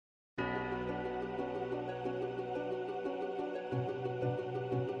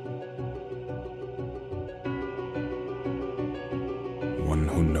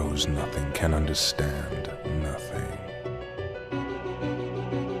one who knows nothing can understand nothing.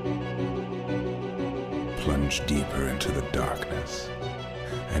 Plunge deeper into the darkness,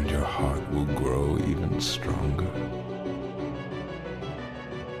 and your heart will grow even stronger.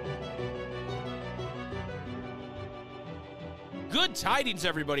 Good tidings,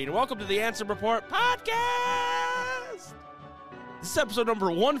 everybody, and welcome to the Answer Report podcast. This is episode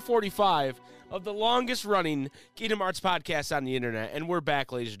number 145 of the longest-running Kingdom Hearts podcast on the internet, and we're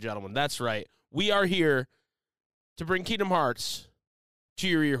back, ladies and gentlemen. That's right. We are here to bring Kingdom Hearts to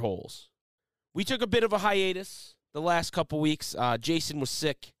your ear holes. We took a bit of a hiatus the last couple weeks. Jason was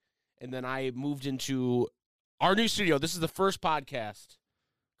sick, and then I moved into our new studio. This is the first podcast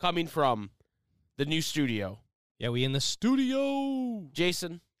coming from the new studio. Yeah, we in the studio.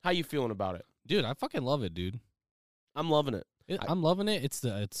 Jason, how you feeling about it? Dude, I fucking love it, dude. I'm loving it. I'm loving it.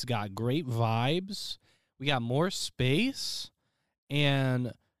 It's got great vibes. We got more space,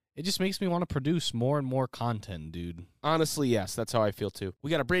 and it just makes me want to produce more and more content, dude. Honestly, yes, that's how I feel too.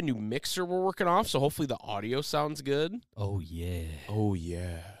 We got a brand new mixer we're working off, so hopefully the audio sounds good. Oh, yeah. Oh,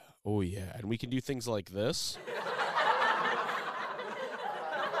 yeah. Oh, yeah. And we can do things like this.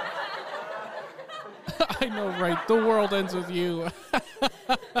 I know, right? The world ends with you.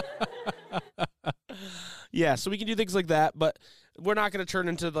 Yeah, so we can do things like that, but we're not going to turn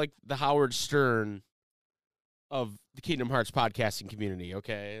into like the Howard Stern of the Kingdom Hearts podcasting community,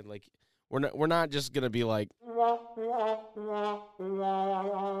 okay? Like we're not just going to be like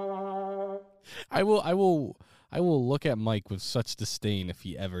I will look at Mike with such disdain if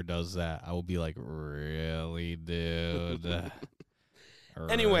he ever does that. I will be like, really, dude?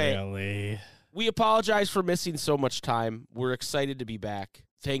 Anyway, really? We apologize for missing so much time. We're excited to be back.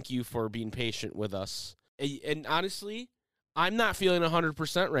 Thank you for being patient with us. And honestly, I'm not feeling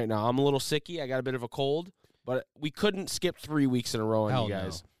 100% right now. I'm a little sicky. I got a bit of a cold, but we couldn't skip 3 weeks in a row on Hell you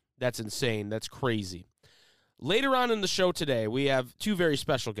guys. no. That's insane. That's crazy. Later on in the show today, we have two very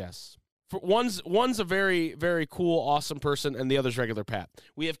special guests. One's a very, very cool, awesome person, and the other's regular Pat.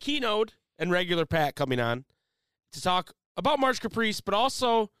 We have Kinode and regular Pat coming on to talk about Marge Capeesh, but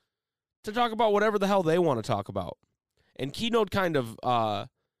also to talk about whatever the hell they want to talk about. And Kinode kind of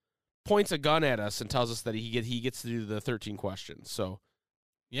points a gun at us and tells us that he gets to do the 13 questions. So,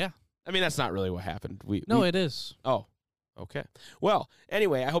 Yeah. I mean, that's not really what happened. It is. Oh, okay. Well,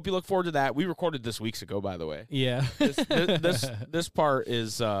 anyway, I hope you look forward to that. We recorded this weeks ago, by the way. Yeah. This part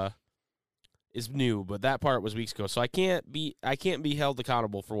is new, but that part was weeks ago. So I can't be held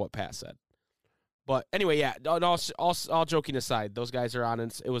accountable for what Pat said. But anyway, yeah, all joking aside, those guys are on,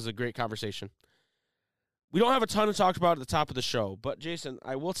 and it was a great conversation. We don't have a ton to talk about at the top of the show, but Jason,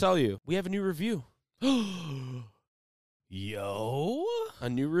 I will tell you, we have a new review. Yo. A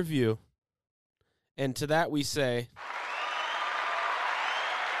new review. And to that we say...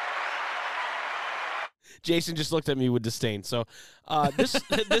 Jason just looked at me with disdain. So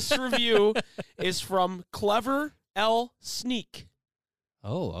this review is from Clever L. Sneak.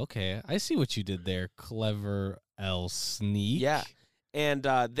 Oh, okay. I see what you did there, Clever L. Sneak. Yeah. And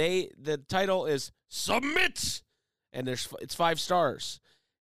the title is Submit, and it's 5 stars.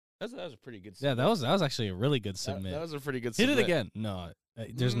 That was a pretty good submit. Yeah, that was actually a really good submit. That was a pretty good Hit submit. it again. No,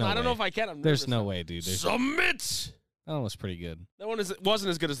 there's no way. I don't know if I can. There's no way, dude. Submit! That one was pretty good. That one wasn't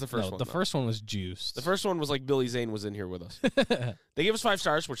as good as the first one. The first one was juiced. The first one was like Billy Zane was in here with us. They gave us 5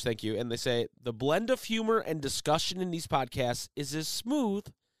 stars, which thank you, and they say, the blend of humor and discussion in these podcasts is as smooth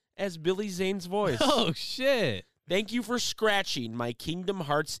as Billy Zane's voice. Oh, shit. Thank you for scratching my Kingdom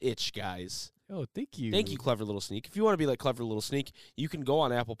Hearts itch, guys. Oh, thank you. Thank you, Clever Little Sneak. If you want to be like Clever Little Sneak, you can go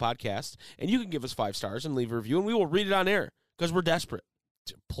on Apple Podcasts, and you can give us 5 stars and leave a review, and we will read it on air, because we're desperate.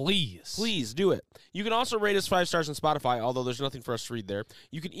 Please. Please do it. You can also rate us 5 stars on Spotify, although there's nothing for us to read there.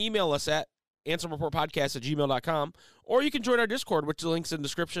 You can email us at answerreportpodcast@gmail.com, or you can join our Discord, which the link's in the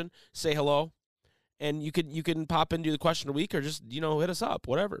description. Say hello, and you can pop into the question of the week, or just, hit us up,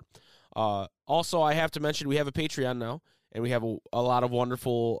 whatever. Also, I have to mention we have a Patreon now, and we have a lot of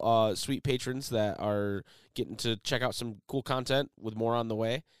wonderful, sweet patrons that are getting to check out some cool content with more on the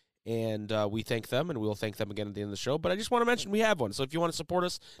way. And we thank them, and we will thank them again at the end of the show. But I just want to mention we have one. So if you want to support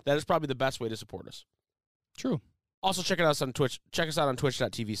us, that is probably the best way to support us. True. Also, check us out on Twitch. Check us out on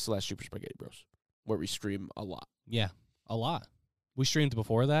twitch.tv/Super Spaghetti Bros, where we stream a lot. Yeah, a lot. We streamed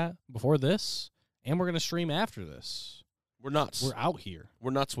before this, and we're going to stream after this. We're nuts. We're out here.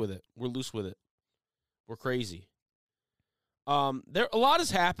 We're nuts with it. We're loose with it. We're crazy. A lot has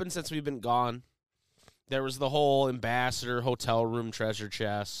happened since we've been gone. There was the whole ambassador hotel room treasure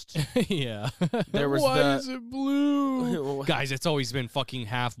chest. Yeah. There was Why is it blue? Guys, it's always been fucking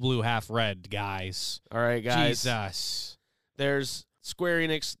half blue, half red, guys. All right, guys. Jesus. There's Square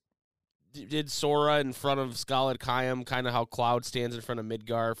Enix did Sora in front of Scarlet Kaim, kind of how Cloud stands in front of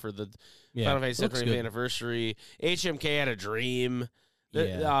Midgar for the Final Fantasy 70th anniversary. HMK had a dream.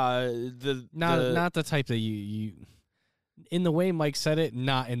 Not the type that you in the way Mike said it,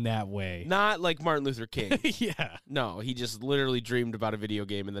 not in that way. Not like Martin Luther King. Yeah. No, he just literally dreamed about a video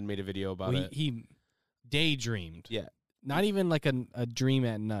game and then made a video about it. He daydreamed. Yeah. Not even like a dream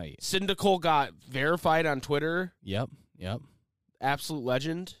at night. Cyndaquil got verified on Twitter. Yep. Absolute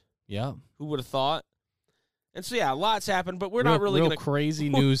legend. Yep. Who would have thought? And so, yeah, lots happened, but we're not really real going to... crazy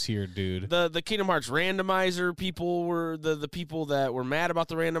news here, dude. The Kingdom Hearts randomizer people were... The people that were mad about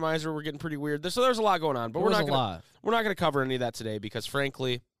the randomizer were getting pretty weird. So there's a lot going on, but we're not going to cover any of that today because,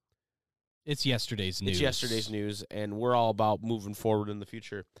 frankly... It's yesterday's news. It's yesterday's news, and we're all about moving forward in the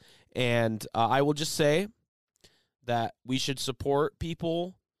future. And I will just say that we should support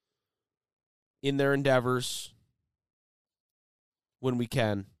people in their endeavors when we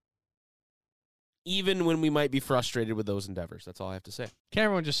can. Even when we might be frustrated with those endeavors. That's all I have to say. Can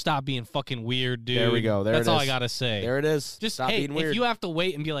everyone just stop being fucking weird, dude? There we go. That's all I got to say. There it is. Just stop being weird. If you have to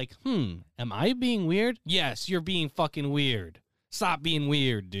wait and be like, am I being weird? Yes, you're being fucking weird. Stop being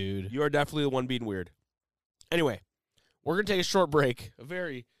weird, dude. You are definitely the one being weird. Anyway, we're going to take a short break. A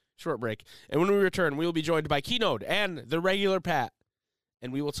very short break. And when we return, we will be joined by Kinode and the regular Pat.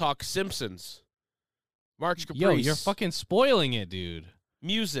 And we will talk Simpsons. Marge Capeesh. Yo, you're fucking spoiling it, dude.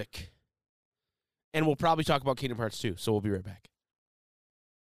 Music. And we'll probably talk about Kingdom Hearts 2, so we'll be right back.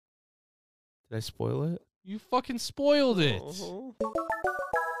 Did I spoil it? You fucking spoiled it.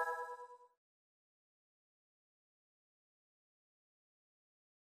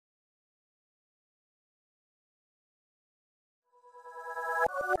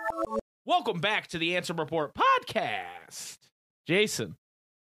 Welcome back to the Answer Report podcast. Jason.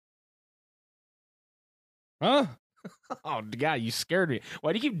 Huh? Oh, God, you scared me.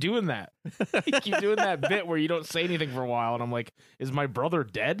 Why do you keep doing that? You keep doing that bit where you don't say anything for a while, and I'm like, is my brother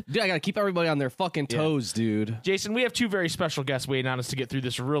dead? Dude, I gotta keep everybody on their fucking toes, dude. Jason, we have two very special guests waiting on us to get through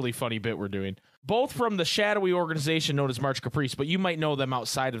this really funny bit we're doing. Both from the shadowy organization known as Marge Capeesh, but you might know them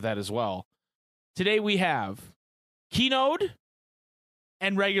outside of that as well. Today we have Kinode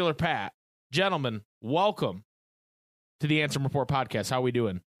and regular Pat. Gentlemen, welcome to the Answer Report podcast. How are we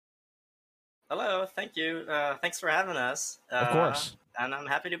doing? Hello, thank you. Thanks for having us. Of course. And I'm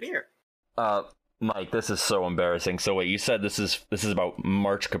happy to be here. Mike, this is so embarrassing. So wait, you said this is about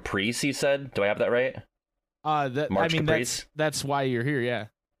Marge Capeesh, you said? Do I have that right? Marge Capeesh? That's why you're here, yeah.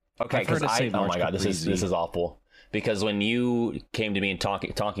 Okay, because oh my God, this is awful. Because when you came to me and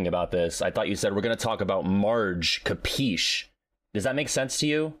talking about this, I thought you said we're going to talk about Marge Capeesh. Does that make sense to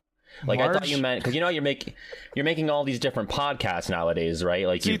you? Like Marge? I thought you meant because you're making all these different podcasts nowadays, right?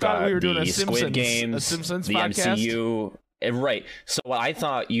 Like so you've got we were doing the a Squid Games, a Simpsons the podcast? MCU, right? So I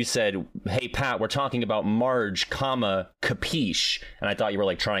thought you said, "Hey Pat, we're talking about Marge, Capeesh," and I thought you were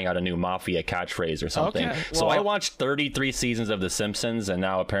like trying out a new mafia catchway or something. Okay, so I watched 33 seasons of The Simpsons, and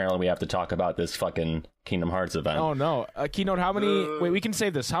now apparently we have to talk about this fucking Kingdom Hearts event. Oh no, Kinode, how many? Wait, we can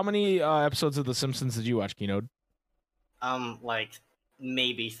save this. How many episodes of The Simpsons did you watch, Kinode? Like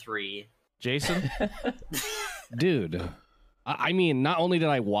maybe 3. Jason? Dude, I mean, not only did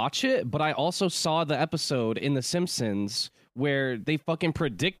I watch it, but I also saw the episode in The Simpsons where they fucking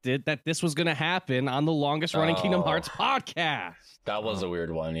predicted that this was going to happen on the longest running Kingdom Hearts podcast. That was a weird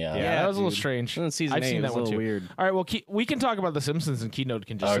one, yeah. Yeah, that was a little strange. I've seen that one too. Weird. All right, well, we can talk about The Simpsons and Kinode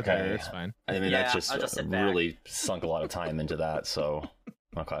can just sit there. It's fine. I mean, that's just really sunk a lot of time into that, so,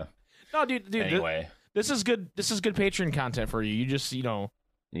 okay. No, dude. Anyway. This is good Patreon content for you. You just,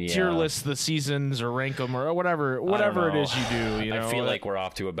 tier list the seasons or rank them or whatever it is you do. I feel like we're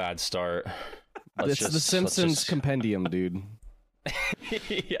off to a bad start. It's the Simpsons compendium, dude.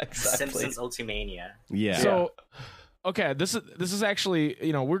 Yeah, exactly. Simpsons Ultimania. Yeah. So, okay, this is actually,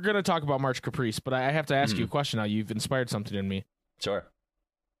 we're going to talk about Marge Capeesh, but I have to ask you a question now. You've inspired something in me. Sure.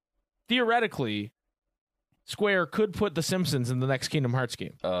 Theoretically, Square could put the Simpsons in the next Kingdom Hearts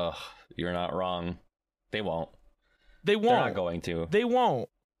game. You're not wrong. They won't. They won't. They're not going to. They won't.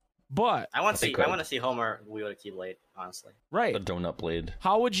 But I want to see Homer wield a Keyblade, honestly. Right. The donut blade.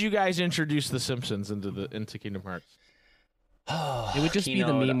 How would you guys introduce the Simpsons into Kingdom Hearts? It would just be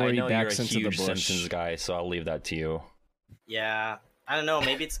the meme where he backs into the bush. I know you're a huge Simpsons guy, so I'll leave that to you. Yeah. I don't know.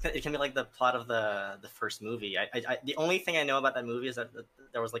 Maybe it can be like the plot of the first movie. The only thing I know about that movie is that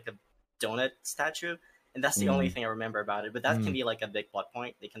there was like a donut statue, and that's the only thing I remember about it. But that can be like a big plot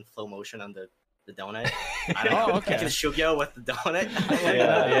point. They can flow motion on the donut. I don't know. Okay. They can Shugyo with the donut.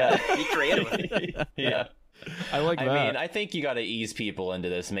 Yeah. Be creative with it. Yeah. I like that. I mean, I think you got to ease people into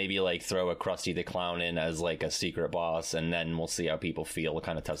this. Maybe like throw a Krusty the Clown in as like a secret boss, and then we'll see how people feel.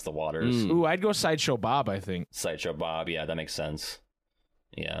 Kind of test the waters. Ooh, I'd go Sideshow Bob. I think Sideshow Bob. Yeah, that makes sense.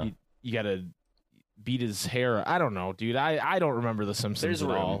 Yeah, you got to beat his hair. I don't know, dude. I don't remember The Simpsons at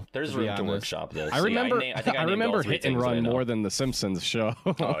all. There's room to workshop this. I remember. I remember Hit and Run more than The Simpsons show.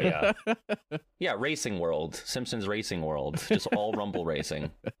 Oh yeah, yeah. Racing World, Simpsons Racing World, just all rumble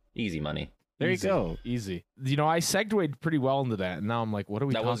racing, easy money. There you go, easy. You know, I segued pretty well into that, and now I'm like, what do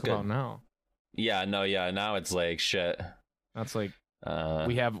we talk about now? Yeah, no, yeah. Now it's like shit. That's like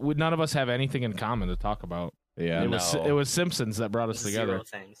none of us have anything in common to talk about. Yeah, it was Simpsons that brought us together. Zero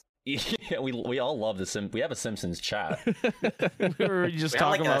things. Yeah, we all love the we have a Simpsons chat. we were just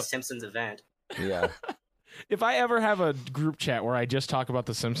talking about a Simpsons event. Yeah. If I ever have a group chat where I just talk about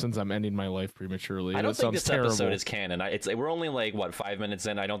The Simpsons, I'm ending my life prematurely. I don't think this terrible. episode is canon. We're only like 5 minutes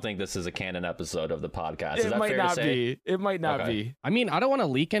in. I don't think this is a canon episode of the podcast. Is it that might fair not to say? be. It might not be. I mean, I don't want to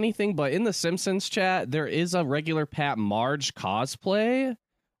leak anything, but in the Simpsons chat, there is a regular Pat Marge cosplay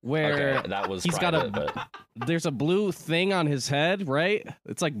where that was he's private, got there's a blue thing on his head, right?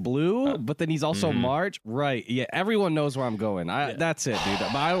 It's like blue, but then he's also Marge, right? Yeah, everyone knows where I'm going. That's it, dude.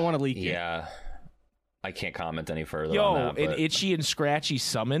 But I don't want to leak it. Yeah. I can't comment any further on that. An Itchy and Scratchy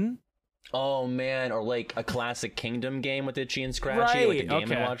summon? Oh, man. Or like a classic Kingdom game with Itchy and Scratchy. Right. Like a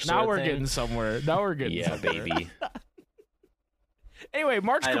Game & Watch now we're thing. getting somewhere. Now we're getting somewhere. Yeah, baby. Anyway,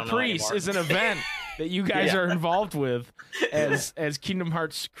 Marge Capeesh is an event that you guys are involved with as Kingdom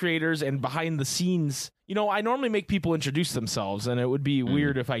Hearts creators and behind the scenes. You know, I normally make people introduce themselves, and it would be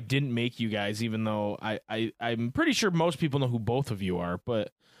weird if I didn't make you guys, even though I'm pretty sure most people know who both of you are.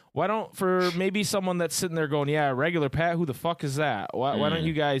 But why don't, for maybe someone that's sitting there going, yeah, regular Pat, who the fuck is that? Why don't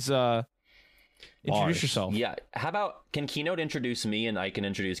you guys introduce yourself? Yeah. How about, can Kinode introduce me and I can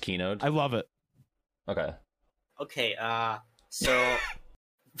introduce Kinode? I love it. Okay. Okay, so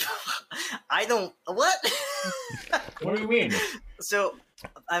I don't what? What do you mean? So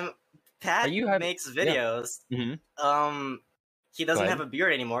Pat makes videos. Yeah. Mm-hmm. He doesn't have a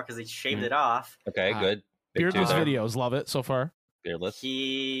beard anymore because he shaved it off. Okay, good. Beardless videos, love it so far. Beardless.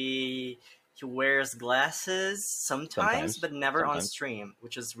 He wears glasses sometimes, but never on stream,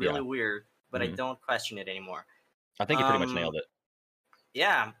 which is really weird. But I don't question it anymore. I think you pretty much nailed it.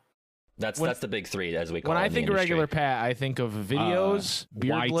 Yeah. That's the big three, as we call it. When I in think the of industry. regular Pat, I think of videos,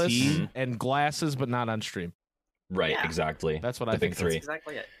 beardless, YT. and glasses, but not on stream. Right, Yeah. exactly. That's what the I big think. three. That's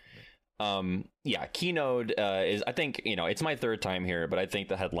exactly it. Yeah, Kinode is, I think, it's my third time here, but I think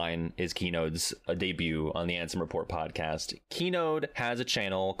the headline is Kinode's debut on the Ansem Report podcast. Kinode has a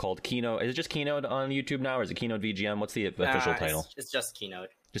channel called Kinode. Is it just Kinode on YouTube now, or is it Kinode VGM? What's the official title? It's just Kinode.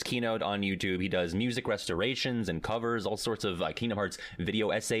 Just Kinode on YouTube. He does music restorations and covers, all sorts of Kingdom Hearts video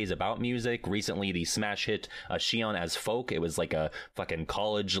essays about music. Recently, the smash hit Shion as Folk. It was like a fucking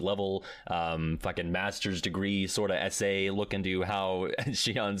college level, fucking master's degree sort of essay looking into how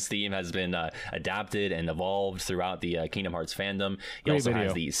Shion's theme has been adapted and evolved throughout the Kingdom Hearts fandom. He also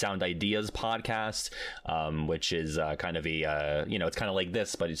has the Sound Ideas podcast, which is kind of a, it's kind of like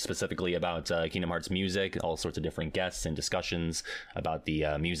this, but it's specifically about Kingdom Hearts music, all sorts of different guests and discussions about the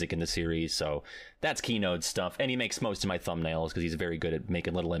music in the series. So that's Kinode's stuff, and he makes most of my thumbnails because he's very good at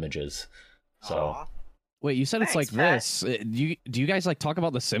making little images. So wait, you said Thanks, it's like Pat. this. Do you guys like talk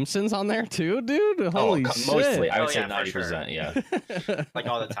about The Simpsons on there too, dude? Holy shit! Mostly, I would say yeah, for 90%. sure. Yeah, Like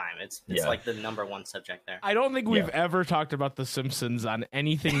all the time. It's like the number one subject there. I don't think we've ever talked about The Simpsons on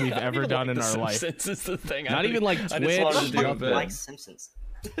anything we've ever done in our life. It's the thing. Not even like I Twitch. just wanted to do a I bit. like Simpsons.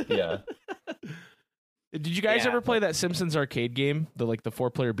 Yeah. Did you guys ever play that Simpsons arcade game, the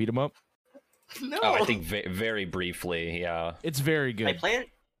 4-player beat 'em up? No. Oh, I think very briefly. Yeah. It's very good. I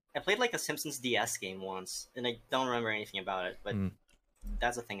played like a Simpsons DS game once, and I don't remember anything about it, but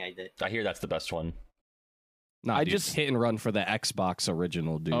that's a thing I did. I hear that's the best one. No, I dude, just hit and run for the Xbox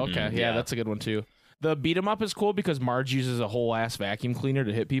original, dude. Okay, yeah, yeah. that's a good one too. The beat 'em up is cool because Marge uses a whole ass vacuum cleaner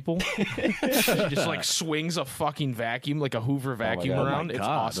to hit people. She just like swings a fucking vacuum, like a Hoover vacuum God. around. Oh my It's God.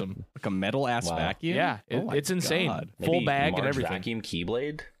 awesome. Like a metal ass Wow. vacuum. Yeah, Oh my it's insane. God. Full Maybe bag Marge and everything. Vacuum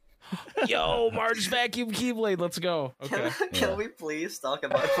Keyblade. Yo, Marge's vacuum keyblade. Let's go. Okay. Can we please talk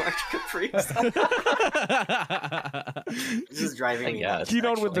about Marge Caprice? This is driving me nuts.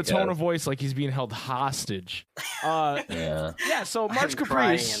 Kinode with the actually. tone of voice like he's being held hostage. Yeah. Yeah, so Marge I'm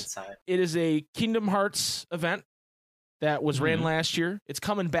crying Caprice, inside. it is a Kingdom Hearts event that was ran last year. It's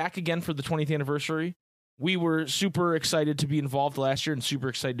coming back again for the 20th anniversary. We were super excited to be involved last year and super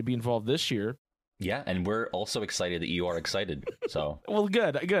excited to be involved this year. Yeah, and we're also excited that you are excited. So Well,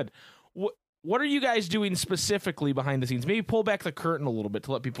 good. What are you guys doing specifically behind the scenes? Maybe pull back the curtain a little bit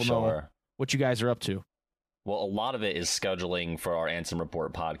to let people know what you guys are up to. Well, a lot of it is scheduling for our Ansem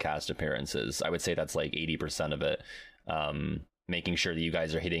Report podcast appearances. I would say that's like 80% of it. Making sure that you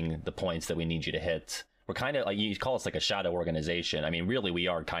guys are hitting the points that we need you to hit. We're kind of like, you call us like a shadow organization. I mean, really, we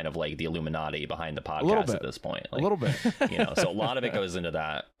are kind of like the Illuminati behind the podcast at this point. Like, a little bit. So a lot of it goes into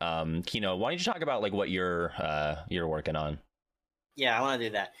that. Kino, why don't you talk about like what you're working on? Yeah, I want to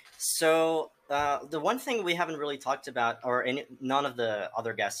do that. So the one thing we haven't really talked about, or none of the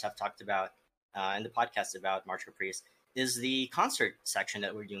other guests have talked about in the podcast about Marge Caprice, is the concert section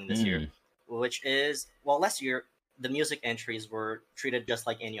that we're doing this year, which is, well, last year, the music entries were treated just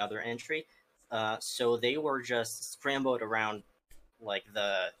like any other entry. So they were just scrambled around like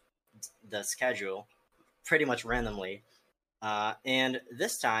the schedule pretty much randomly. And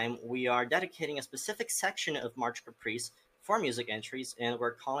this time we are dedicating a specific section of Marge Caprice for music entries, and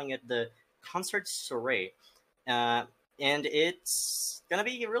we're calling it the Concert Soiree. And it's going to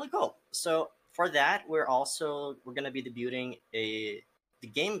be really cool. So for that, we're going to be debuting the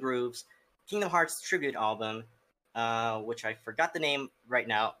Game Groove's Kingdom Hearts tribute album, which I forgot the name right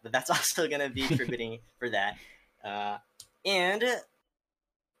now, but that's also going to be tributing for that. And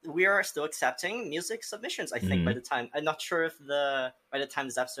we are still accepting music submissions, I think, by the time. I'm not sure if by the time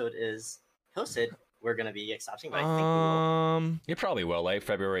this episode is posted, we're going to be accepting, but I think we will. You probably will. Like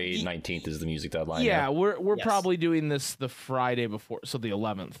February 19th is the music deadline. Yeah, we're probably doing this the Friday before, so the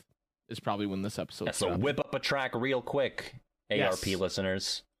 11th is probably when this episode. So whip up a track real quick, ARP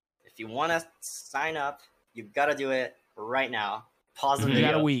listeners. If you want to sign up, you've got to do it right now. Pause the video. You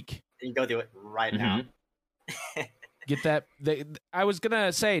got a week. And go do it right now. Get that. I was going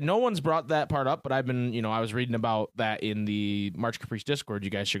to say, no one's brought that part up, but I've been, I was reading about that in the March Caprice Discord. You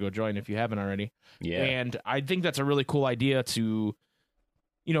guys should go join if you haven't already. Yeah. And I think that's a really cool idea to,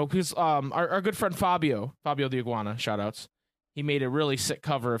 because our good friend Fabio the Iguana, shout outs, he made a really sick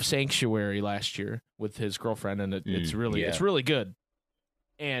cover of Sanctuary last year with his girlfriend, and it's really good.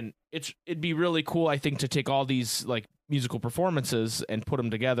 And it'd be really cool, I think, to take all these like musical performances and put them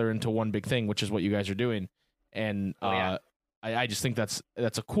together into one big thing, which is what you guys are doing. And I just think that's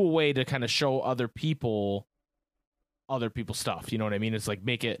a cool way to kind of show other people stuff. You know what I mean? It's like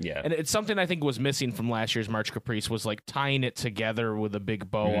make it, and it's something I think was missing from last year's March Caprice, was like tying it together with a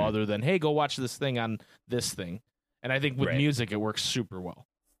big bow, other than, hey, go watch this thing on this thing. And I think with music, it works super well.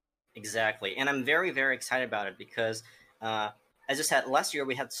 Exactly. And I'm very, very excited about it because, as I said, last year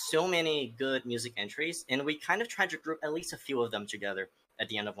we had so many good music entries, and we kind of tried to group at least a few of them together at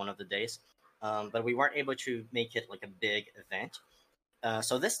the end of one of the days. But we weren't able to make it like a big event.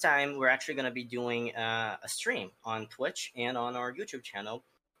 So this time we're actually going to be doing a stream on Twitch and on our YouTube channel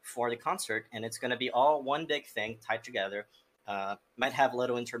for the concert. And it's going to be all one big thing tied together. Might have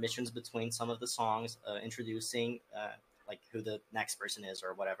little intermissions between some of the songs, introducing like who the next person is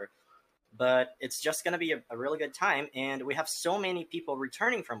or whatever. But it's just going to be a really good time. And we have so many people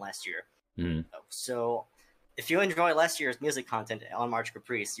returning from last year. So if you enjoy last year's music content on March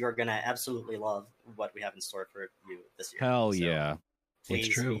Caprice, you're going to absolutely love what we have in store for you this year. Hell yeah.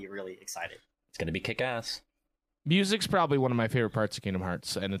 Please be really excited. It's going to be kick-ass. Music's probably one of my favorite parts of Kingdom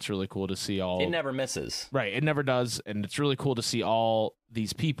Hearts, and it's really cool to see all... It never misses. Right, it never does, and it's really cool to see all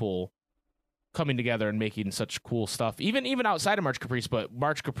these people coming together and making such cool stuff, even outside of March Caprice, but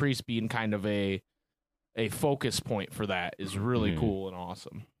March Caprice being kind of a focus point for that is really cool and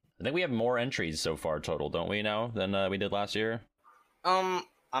awesome. I think we have more entries so far total, don't we now, than we did last year? I'm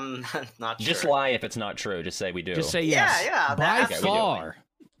not sure. Just lie if it's not true. Just say we do. Just say yes. Yeah. By far.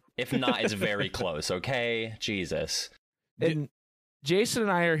 If not, it's very close, okay? Jesus. And Jason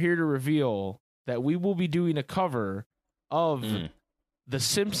and I are here to reveal that we will be doing a cover of the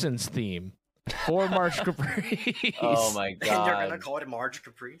Simpsons theme for March Caprice. Oh my god. And they're going to call it Marge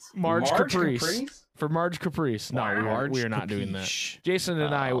Caprice? Marge Caprice? For Marge Caprice. No, we are not doing that. Jason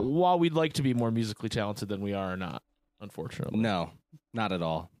and I, while we'd like to be more musically talented than we are not, unfortunately. No, not at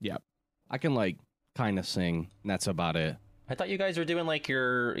all. Yep. I can like kind of sing, and that's about it. I thought you guys were doing like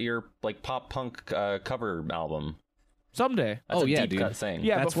your like pop punk cover album. Someday. That's deep dude. Cut Thing.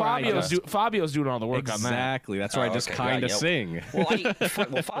 Yeah, but Fabio's doing all the work on that. Exactly. That's where I just kind of sing. Well,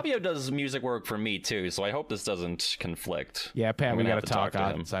 Fabio does music work for me too, so I hope this doesn't conflict. Yeah, Pat, we got to talk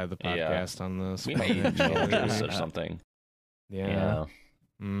outside the podcast on this. We might change or something. Yeah.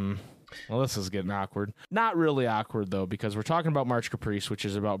 Well, this is getting awkward. Not really awkward, though, because we're talking about March Caprice, which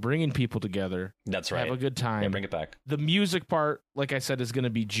is about bringing people together. That's right. Have a good time. Yeah, bring it back. The music part, like I said, is going to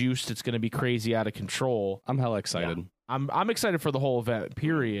be juiced. It's going to be crazy out of control. I'm hella excited. Yeah. I'm excited for the whole event,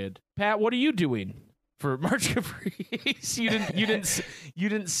 period. Pat, what are you doing for March Caprice? You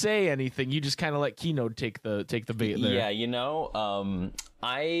didn't say anything. You just kind of let Kinode take the bait there. Yeah,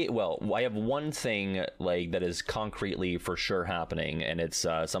 I have one thing like that is concretely for sure happening, and it's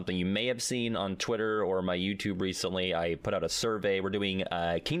something you may have seen on Twitter or my YouTube recently. I put out a survey. We're doing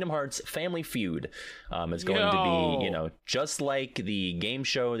Kingdom Hearts Family Feud. It's going to be, just like the game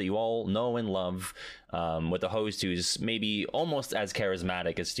show that you all know and love, with a host who's maybe almost as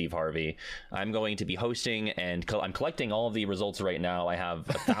charismatic as Steve Harvey. I'm going to be hosting, and I'm collecting all of the results right now. I have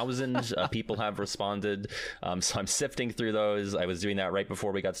 1,000 people have responded, so I'm sifting through those. I was doing that right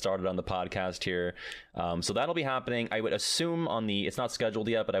before we got started on the podcast here. So that'll be happening. I would assume it's not scheduled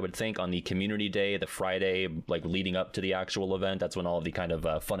yet, but I would think on the community day, the Friday, like leading up to the actual event, that's when all of the kind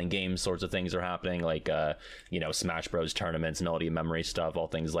of fun and games sorts of things are happening, like, Smash Bros tournaments, Melody of Memory stuff, all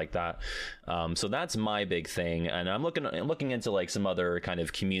things like that. So that's my big thing. And I'm looking into like some other kind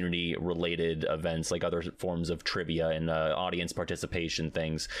of community related events, like other forms of trivia and audience participation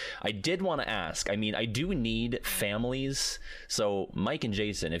things. I did want to ask, I do need families. So Mike and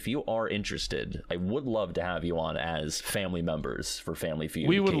Jason, if you are interested, I would love to have you on as family members for Family Feud.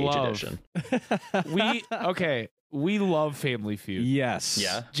 We would KH love. Edition. We love Family Feud. Yes.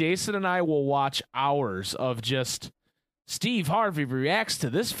 Yeah. Jason and I will watch hours of just Steve Harvey reacts to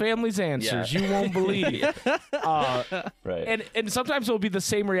this family's answers. Yeah. You won't believe. Right. And sometimes it'll be the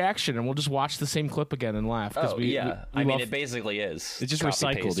same reaction, and we'll just watch the same clip again and laugh. It basically is. It's just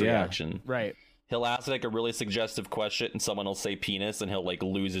Copy-paste recycled, yeah. reaction. Right. He'll ask like a really suggestive question, and someone will say penis, and he'll like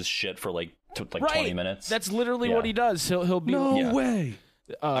lose his shit for like 20 minutes. That's literally what he does. He'll be No way.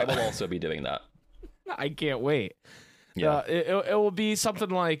 I will also be doing that. I can't wait. Yeah. It will be something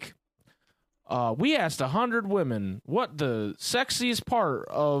like, we asked 100 women what the sexiest part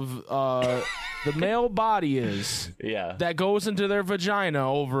of the male body is that goes into their vagina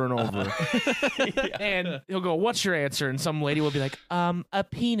over and over. And he'll go, what's your answer? And some lady will be like, a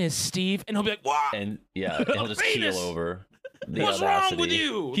penis, Steve. And he'll be like, what? And he'll just keel over. What's wrong with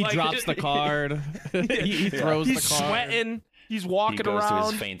you? He drops the card. he throws the card. He's sweating. He's walking he goes around.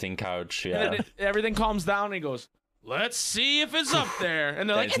 to his fainting couch. Yeah. And then everything calms down, and he goes, let's see if it's up there. And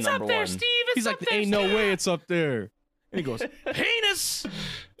they're like, it's up there, Steve. He's like, ain't no way it's up there. And he goes, penis. Ding.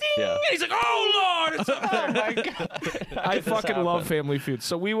 Yeah. And he's like, oh, Lord, it's up there. Oh my God. I fucking love Family Feud.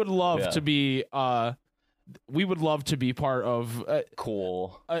 So we would love to be part of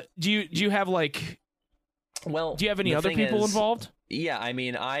cool. Do you have like, do you have any other people involved? Yeah,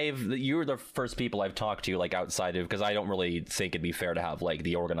 you're the first people I've talked to, like, outside of, because I don't really think it'd be fair to have, like,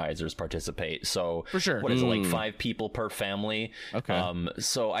 the organizers participate. So, for sure. What is it, like 5 people per family? Okay.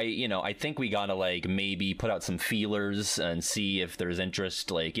 So I think we gotta, like, maybe put out some feelers and see if there's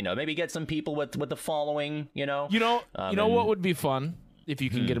interest, like, maybe get some people with the following, what would be fun if you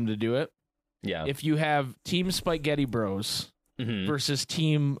can get them to do it? Yeah. If you have Team Spaghetti Bros versus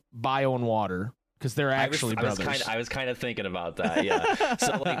Team Bio and Water. Because they're actually brothers. I was kind of thinking about that, yeah.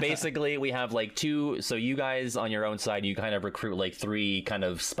 So, like, basically, we have, like, 2... So, you guys, on your own side, you kind of recruit, like, 3 kind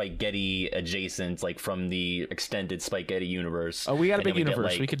of spaghetti adjacent, like, from the extended spaghetti universe. Oh, we got a big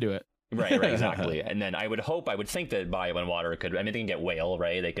universe. We could do it. Right, exactly. And then I would think that Bio and Water could... they can get Whale,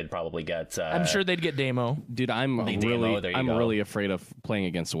 right? They could probably get... I'm sure they'd get Damo. Dude, I'm really afraid of playing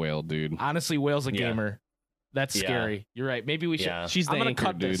against Whale, dude. Honestly, Whale's a gamer. That's scary. Yeah. You're right. Maybe we should. Yeah. She's the anchor,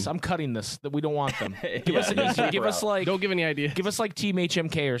 cut dude. this. I'm cutting this. That we don't want them. Give us like. Don't give any idea. Give us like Team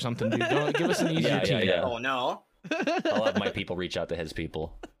HMK or something, dude. Don't give us an easier team. Yeah. Oh no. I'll have my people reach out to his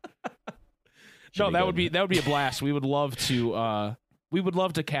people. That would be a blast. We would love to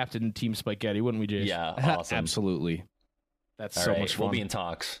captain Team Spaghetti, wouldn't we, Jason? Yeah, awesome. Absolutely. That's so much fun. We'll be in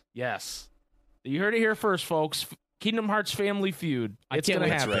talks. Yes. You heard it here first, folks. Kingdom Hearts Family Feud. It's gonna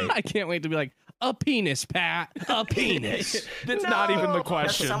happen. I can't wait to be like, a penis, Pat. A penis. That's not even the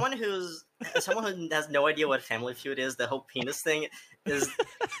question. As someone who has no idea what Family Feud is, the whole penis thing is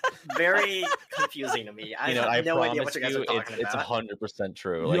very confusing to me. I have no idea what you guys are talking about. It's 100%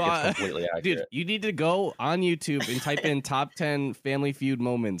 true. Like, it's completely accurate. Dude, you need to go on YouTube and type in top 10 Family Feud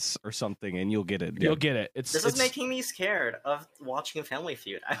moments or something, and you'll get it. You'll get it. This is making me scared of watching Family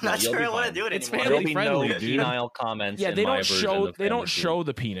Feud. I'm not sure I want to do it anymore. Family There'll friendly, be no penile comments. Yeah, they don't show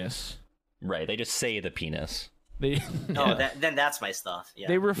the penis. Right, they just say the penis. Then that's my stuff. Yeah.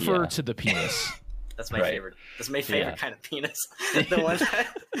 They refer to the penis. That's my favorite. That's my favorite kind of penis. The one that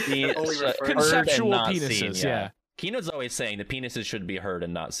only refers conceptual penises. Seen, yeah. Kinode's always saying the penises should be heard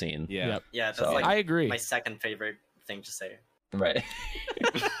and not seen. Yeah. Yeah, that's like I agree. My second favorite thing to say. Right.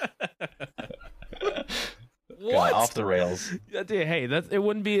 What? Off the rails. Hey, it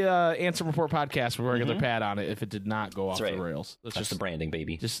wouldn't be a Answer Report podcast with regular pad on it if it did not go off the rails. That's just the branding,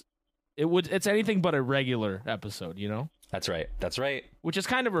 baby. It's anything but a regular episode, That's right. That's right. Which is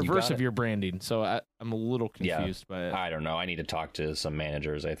kind of reverse of your branding. So I'm a little confused by it. I don't know. I need to talk to some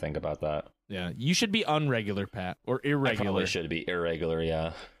managers, I think, about that. Yeah. You should be unregular, Pat, or irregular. I probably should be irregular,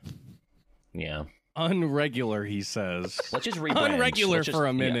 yeah. Yeah. Unregular, he says. Let's just rebrand. Unregular for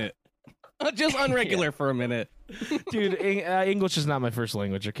a minute. Just unregular for a minute. Dude, English is not my first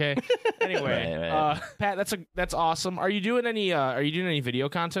language, okay? Anyway, right. Pat, that's awesome. Are you doing any video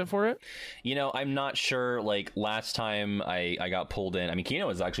content for it? You know, I'm not sure. Like last time I got pulled in. I mean, Kino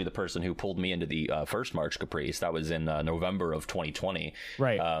was actually the person who pulled me into the first March Caprice. That was in November of 2020.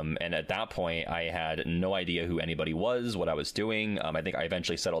 Right. And at that point, I had no idea who anybody was, what I was doing. I think I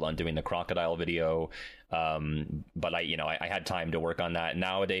eventually settled on doing the crocodile video. But I had time to work on that.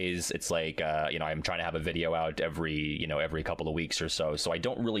 Nowadays, it's like, I'm trying to have a video out every couple of weeks or so. So I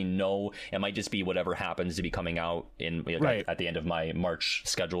don't really know. It might just be whatever happens to be coming out at the end of my March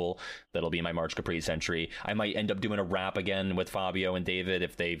schedule. That'll be my March Caprice entry. I might end up doing a rap again with Fabio and David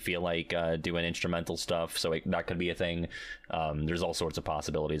if they feel like doing instrumental stuff. So that could be a thing. There's all sorts of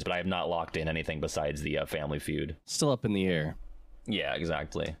possibilities, but I have not locked in anything besides the Family Feud. Still up in the air. Yeah,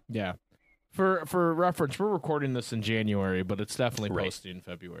 exactly. Yeah. For reference, we're recording this in January, but it's definitely posted in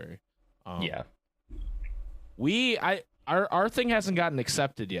February. Yeah. Our thing hasn't gotten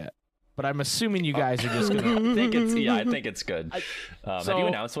accepted yet, but I'm assuming you guys are just gonna. I think it's good. Have you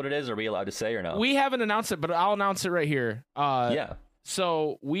announced what it is? Are we allowed to say or no? We haven't announced it, but I'll announce it right here. Yeah.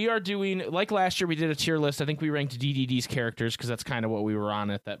 So we are doing, like last year, we did a tier list. I think we ranked DDD's characters because that's kind of what we were on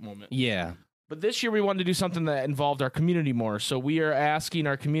at that moment. Yeah. But this year we wanted to do something that involved our community more. So we are asking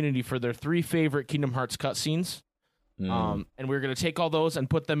our community for their 3 favorite Kingdom Hearts cutscenes. And we're going to take all those and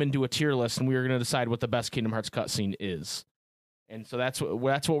put them into a tier list, and we're going to decide what the best Kingdom Hearts cutscene is. And so that's what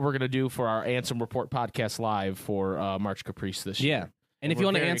we're going to do for our Ansem Report podcast live for March Caprice this year. Yeah. And if you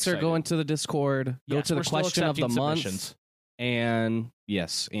want to answer, go into the Discord, go to the question of the month, and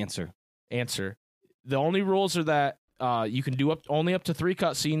yes, answer. The only rules are that you can do only up to 3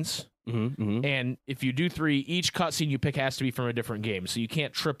 cutscenes. And if you do 3, each cutscene you pick has to be from a different game. So you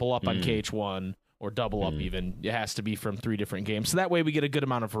can't triple up on KH1 or double up even. It has to be from 3 different games. So that way we get a good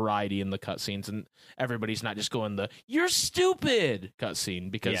amount of variety in the cutscenes, and everybody's not just going the "you're stupid"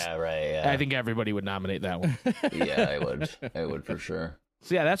 cutscene, because I think everybody would nominate that one. Yeah, I would for sure.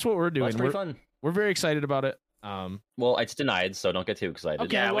 So yeah, that's what we're doing. That's pretty fun. We're very excited about it. Well, it's denied, so don't get too excited.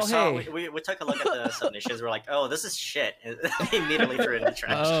 Okay, yeah, well, we took a look at the submissions. We're like, oh, this is shit. And immediately threw it in the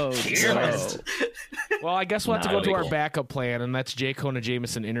trash. Well, I guess we'll have to go to our backup plan, and that's J. Kona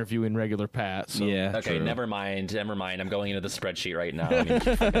Jameson interviewing regular Pat. So. Yeah. Okay, never mind. I'm going into the spreadsheet right now.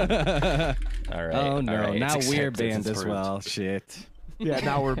 All right. Oh no! All right. Now we're banned as well. Shit. Yeah,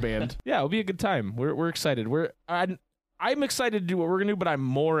 now we're banned. Yeah, it'll be a good time. We're excited. I'm excited to do what we're going to do, but I'm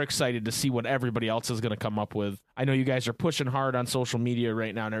more excited to see what everybody else is going to come up with. I know you guys are pushing hard on social media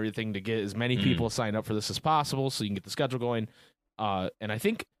right now and everything to get as many people signed up for this as possible so you can get the schedule going. And I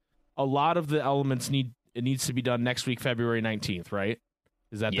think a lot of the elements needs to be done next week, February 19th, right?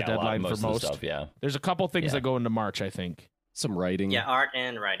 Is that the deadline for most? Stuff, yeah. There's a couple things that go into March, I think. Some writing. Yeah, art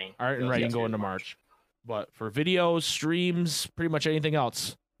and writing. Go into March. But for videos, streams, pretty much anything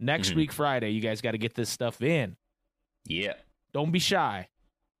else, next week, Friday, you guys got to get this stuff in. Yeah. Don't be shy.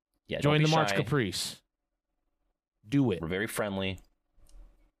 Yeah. Join the March Caprice. Do it. We're very friendly.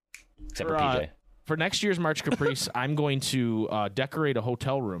 Except for PJ. For next year's March Caprice, I'm going to decorate a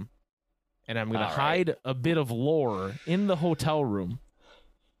hotel room, and I'm going to hide a bit of lore in the hotel room,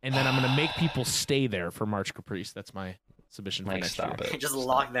 and then I'm going to make people stay there for March Caprice. That's my submission for next year. Just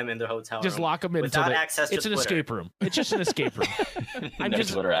lock them in the hotel room. Just lock them in without access to It's an escape room. It's just an escape room.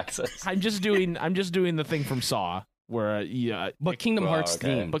 Twitter access. I'm just doing the thing from Saw. Where but Kingdom Hearts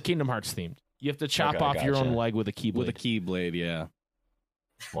themed. But Kingdom Hearts themed. You have to chop off your own leg with a keyblade. With a keyblade, yeah.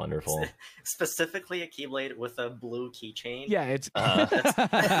 Wonderful. Specifically a keyblade with a blue keychain. Yeah, it's well,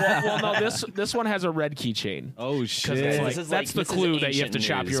 no, this one has a red keychain. Oh shit! That's the clue that you have to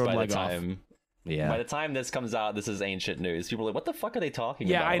chop your own leg off. Yeah. By the time this comes out, this is ancient news. People are like, "What the fuck are they talking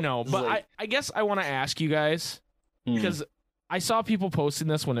about?" Yeah, I know, but I guess I want to ask you guys because I saw people posting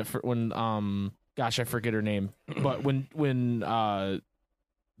this when gosh, I forget her name. But when the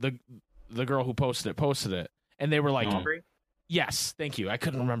girl who posted it, and they were like, yes, thank you. I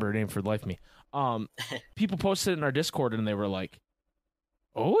couldn't remember her name for the life of me. People posted it in our Discord, and they were like,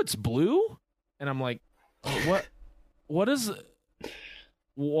 oh, it's blue? And I'm like, what does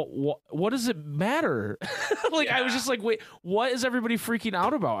it matter? I was just like, wait, what is everybody freaking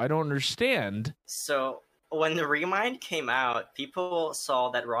out about? I don't understand. So when the Remind came out, people saw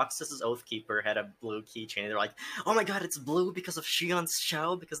that Roxas's Oathkeeper had a blue keychain. They're like, "Oh my god, it's blue because of Shion's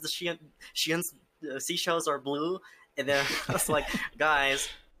shell, because the Shion's seashells are blue." And then I was like, guys,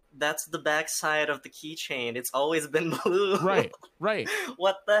 that's the backside of the keychain. It's always been blue. Right.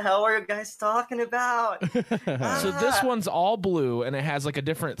 What the hell are you guys talking about? So this one's all blue, and it has like a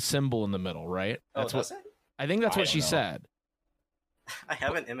different symbol in the middle, right? That's what I think that's what she said. I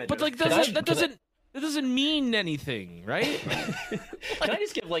have an image. But like, that doesn't mean anything, right? Can I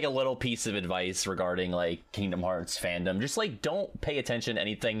just give like a little piece of advice regarding like Kingdom Hearts fandom? Just like don't pay attention to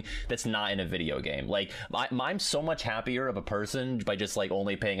anything that's not in a video game. Like I'm so much happier of a person by just like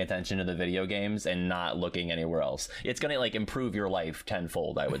only paying attention to the video games and not looking anywhere else. It's gonna like improve your life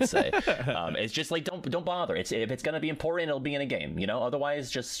tenfold, I would say. It's just like don't bother. If it's gonna be important, it'll be in a game. You know,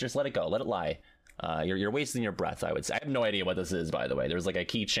 otherwise just let it go, let it lie. You're wasting your breath, I would say. I have no idea what this is, by the way. There's like a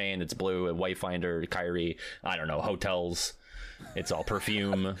keychain, it's blue, a Wayfinder, Kyrie, I don't know, hotels. It's all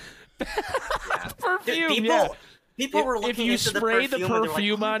perfume. Perfume, People were looking if you spray the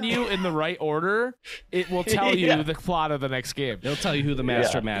perfume on you in the right order, it will tell you the plot of the next game. It'll tell you who the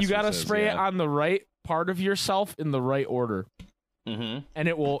master You gotta spray it on the right part of yourself in the right order. Mm-hmm. And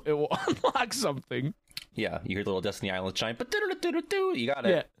it will unlock something. Yeah, you hear the little Destiny Island chime, but you got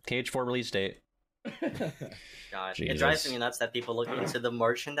it. KH4 release date. God, it drives me nuts that people look into the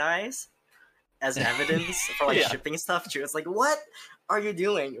merchandise as evidence for like shipping stuff too. It's like, what are you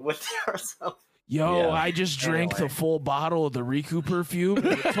doing with yourself? Yo, I just drank the full bottle of the Riku perfume.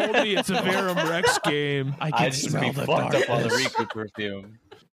 It told me it's a Verum Rex game. I can smell the darkness. Up on the Riku perfume.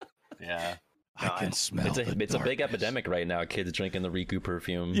 Yeah. I can smell it's a big epidemic right now, kids drinking the Riku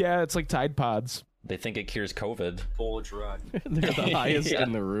perfume. Yeah, it's like Tide Pods. They think it cures COVID. Full drug. They're the highest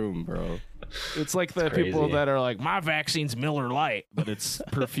in the room, bro. It's like the people that are like, my vaccine's Miller Lite, but it's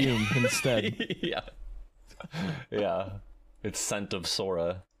perfume instead. Yeah. It's scent of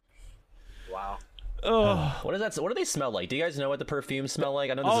Sora. Wow. What is that? What do they smell like? Do you guys know what the perfumes smell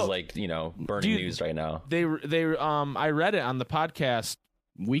like? I know this is like, burning news right now. They I read it on the podcast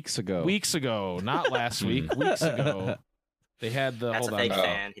weeks ago, not last week, weeks ago. They had the That's a fake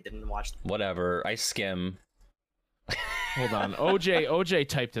fan. He didn't watch. Whatever. I skim. Hold on. OJ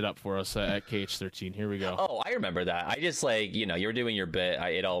typed it up for us at KH13. Here we go. Oh, I remember that. I just like, you were doing your bit.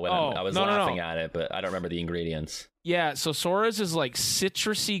 It all went. I was laughing at it, but I don't remember the ingredients. Yeah, so Sora's is like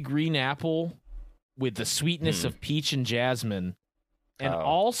citrusy green apple with the sweetness of peach and jasmine, and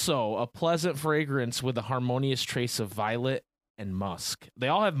also a pleasant fragrance with a harmonious trace of violet and musk. They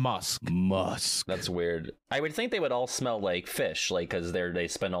all have musk. That's weird. I would think they would all smell like fish, like because they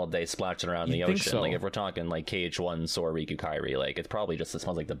spend all day splashing around the ocean. So. Like if we're talking like KH1, Sora, Riku, Kairi, like it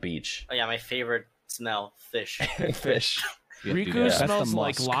smells like the beach. Oh yeah, my favorite smell, fish. Fish. Riku smells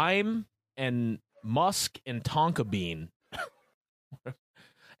like lime and musk and tonka bean.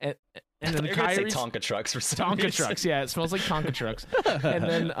 and then Kairi's Tonka trucks for some Tonka reason. trucks. Yeah, it smells like Tonka trucks. And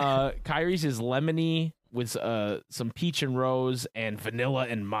then Kairi's is lemony with some peach and rose and vanilla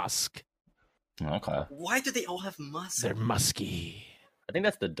and musk. Okay. Why do they all have musk? They're musky. I think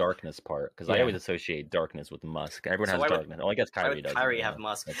that's the darkness part, because I always associate darkness with musk. Everyone has darkness. I guess Kairi does. Kairi have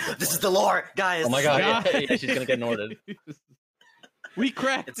musk. This is the lore, guys. Oh my god! Yeah, she's gonna get Norded. We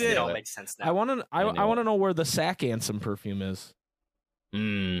cracked it. It all makes sense now. I want to know where the Sack Ansem perfume is.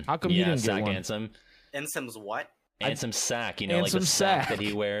 How come you didn't get one? Ansem. Ansem's what? Ansem sack. Like the sack that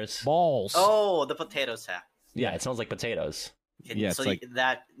he wears. Balls. Oh, the potato sack. Yeah, it smells like potatoes. Yeah, so it's like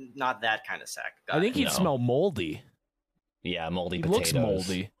not that kind of sack. I think he'd smell moldy. Yeah, moldy he potatoes. Looks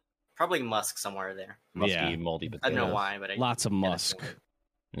moldy. Probably musk somewhere there. Musky, moldy potatoes. I don't know why, but lots of musk.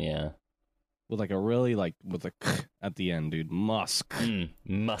 Yeah. With like a really with a at the end, dude. Musk.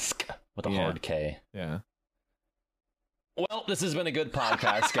 Musk with a hard K. Yeah. Well, this has been a good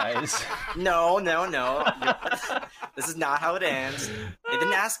podcast, guys. No. This is not how it ends. They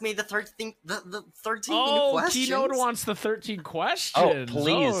didn't ask me the 13 questions. Kinode wants the 13 questions. Oh,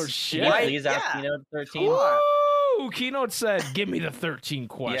 please. Oh, shit. Please ask Kinode 13. Woo! Kinode said, give me the 13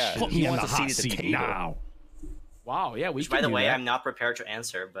 questions. Put me in the hot seat now. Wow, yeah, we can by the way, that. I'm not prepared to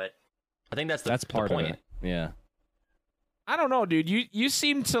answer, but I think that's part the point. of it. Yeah. I don't know, dude. You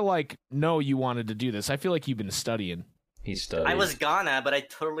seem to know you wanted to do this. I feel like you've been studying. He studied. I was gonna, but I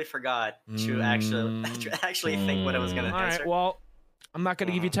totally forgot to actually think what I was gonna answer. All right, well, I'm not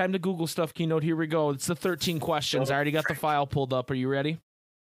gonna give you time to Google stuff, Kinode. Here we go. It's the 13 questions. I already got the file pulled up. Are you ready?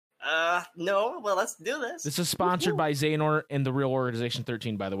 No. Well, let's do this. This is sponsored by Xehanort and the Real Organization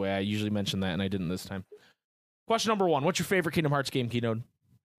 13, by the way. I usually mention that, and I didn't this time. Question number 1. What's your favorite Kingdom Hearts game, Kinode?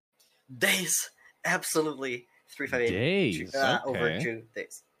 Days. Absolutely. 358. Days. Over 2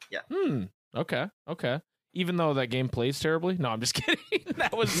 days. Yeah. Okay. Even though that game plays terribly. No, I'm just kidding.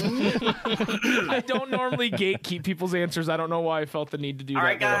 That was. I don't normally gatekeep people's answers. I don't know why I felt the need to do that. All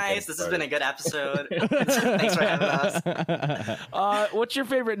right, guys, this has been a good episode. Thanks for having us. What's your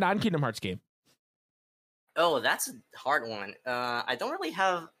favorite non-Kingdom Hearts game? Oh, that's a hard one. I don't really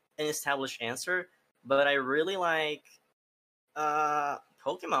have an established answer, but I really like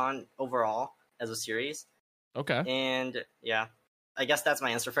Pokemon overall as a series. Okay. And yeah, I guess that's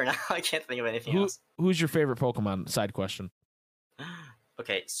my answer for now. I can't think of anything else. Who's your favorite Pokemon? Side question.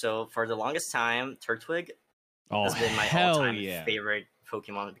 Okay, so for the longest time, Turtwig has been my all-time favorite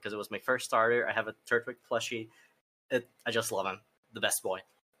Pokemon because it was my first starter. I have a Turtwig plushie. I just love him. The best boy.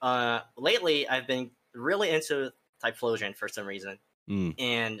 Lately, I've been really into Typhlosion for some reason.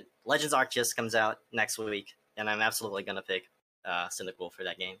 And Legends Arceus comes out next week, and I'm absolutely going to pick Cyndaquil for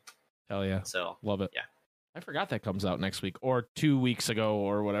that game. Hell yeah. So love it. Yeah. I forgot that comes out next week or 2 weeks ago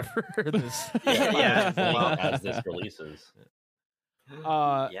or whatever. As this releases.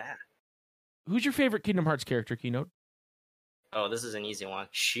 Yeah. Who's your favorite Kingdom Hearts character, Kinode? Oh, this is an easy one.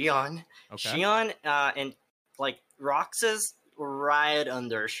 Xion. Okay. Xion, and like Roxas right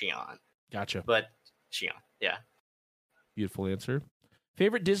under Xion. Gotcha. But Xion, yeah. Beautiful answer.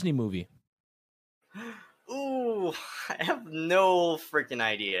 Favorite Disney movie? Ooh, I have no freaking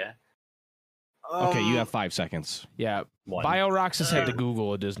idea. Okay, you have 5 seconds. Yeah. BioRoxas had to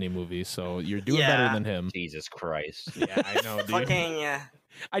Google a Disney movie, so you're doing better than him. Jesus Christ. Yeah, I know, dude. Fucking,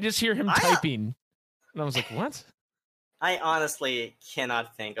 I just hear him typing, and I was like, what? I honestly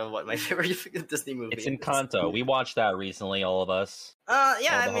cannot think of what my favorite Disney movie is. It's Encanto. We watched that recently, all of us.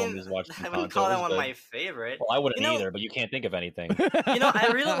 Yeah, I mean, I wouldn't call that one my favorite. Well, I wouldn't either, but you can't think of anything.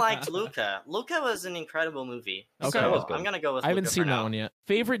 I really liked Luca. Luca was an incredible movie. Okay. So I'm going to go with Luca. I haven't seen that now. one yet.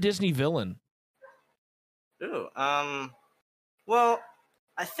 Favorite Disney villain? Ooh, well,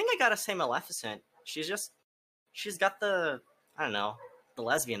 I think I gotta say Maleficent. She's got the, I don't know, the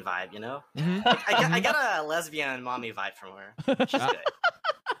lesbian vibe, you know? Mm-hmm. I got a lesbian mommy vibe from her. She's good.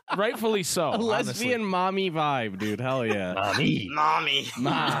 Rightfully so. A lesbian mommy vibe, dude. Hell yeah. Mommy.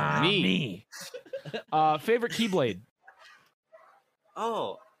 Favorite Keyblade?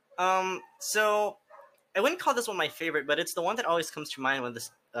 Oh, so I wouldn't call this one my favorite, but it's the one that always comes to mind when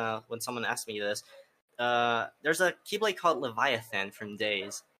someone asks me this. There's a Keyblade called Leviathan from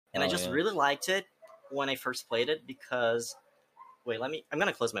Days, and I just really liked it when I first played it because... Wait, I'm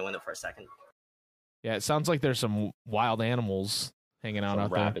gonna close my window for a second. Yeah, it sounds like there's some wild animals hanging out there.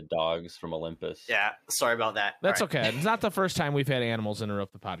 Rabid dogs from Olympus. Yeah, sorry about that. That's okay. It's not the first time we've had animals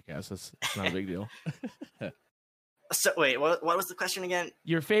interrupt the podcast. It's not a big deal. So wait, what was the question again?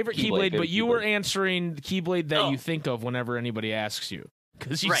 Your favorite Keyblade, but you were answering the Keyblade that you think of whenever anybody asks you,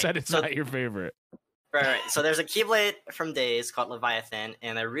 because you said it's not your favorite. Right. So there's a Keyblade from Days called Leviathan,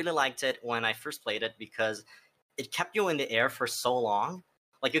 and I really liked it when I first played it because it kept you in the air for so long.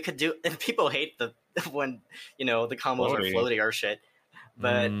 Like you could do, and people hate when the combos are floating or shit.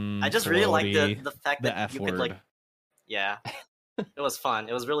 But I just really liked the fact that you could like, yeah, it was fun.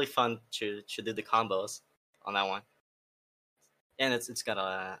 It was really fun to do the combos on that one, and it's got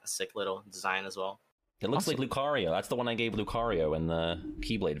a sick little design as well. It looks like Lucario. That's the one I gave Lucario in the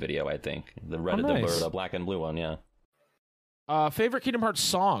Keyblade video, I think. The red, the black and blue one, yeah. Favorite Kingdom Hearts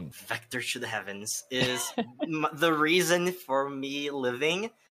song? Vector to the Heavens is the reason for me living.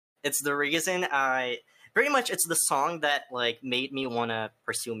 It's the reason it's the song that like made me want to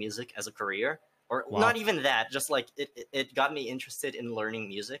pursue music as a career. Or not even that, just like it got me interested in learning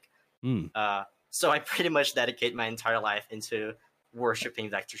music. So I pretty much dedicate my entire life into worshiping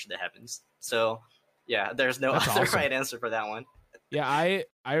Vector to the Heavens. So yeah, there's no other right answer for that one. Yeah, I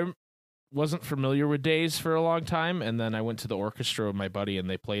wasn't familiar with Days for a long time, and then I went to the orchestra with my buddy, and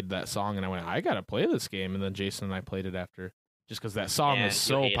they played that song, and I went, I gotta play this game, and then Jason and I played it after, just because that song is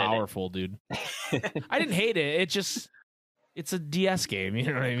so powerful, dude. I didn't hate it. It's a DS game, you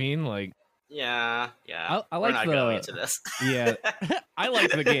know what I mean? Like, yeah. I like We're not going into this. Yeah, I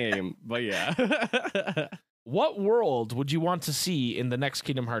like the game, but yeah. What world would you want to see in the next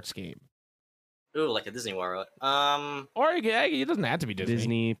Kingdom Hearts game? Ooh, like a Disney World. Or it doesn't have to be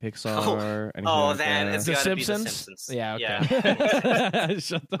Disney. Pixar. Then it's The gotta Simpsons? be The Simpsons. Yeah, okay.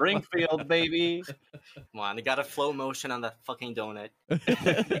 Shut the Springfield, baby. Come on, they got a flow motion on that fucking donut.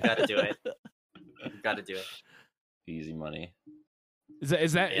 You gotta do it. You gotta do it. Easy money.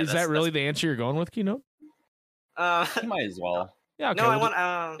 Is that really the answer you're going with, Kinode? You might as well. Yeah, okay. No, I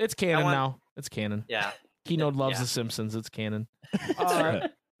want. It's canon now. It's canon. Yeah. Kinode loves The Simpsons. It's canon.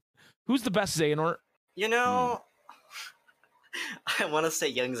 Who's the best Xehanort? I want to say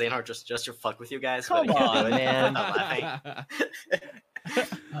young Xehanort just to fuck with you guys. Come on, man. I'm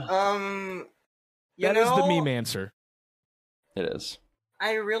laughing. That is the meme answer. It is.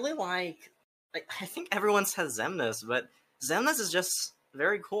 I really like I think everyone says Xemnas, but Xemnas is just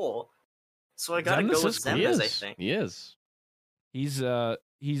very cool. So I gotta go with Xemnas, I think. He is. He's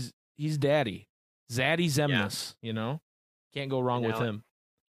daddy. Zaddy Xemnas, you know? Can't go wrong with him.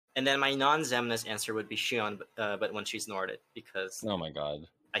 And then my non-Xemnas answer would be Shion, but when she's Norded, because oh my god,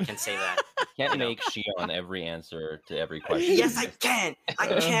 I can say that. Can't make Shion every answer to every question. Yes, I can,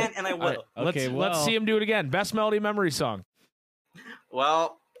 and I will. Let's see him do it again. Best melody memory song.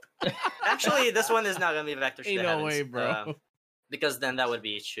 Well, actually, this one is not gonna be Vector. Ain't no way, bro. Because then that would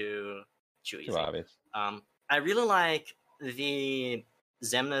be too easy. Too obvious. I really like the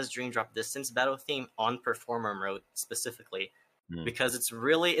Xemnas Dream Drop Distance battle theme on Performer mode specifically. Because it's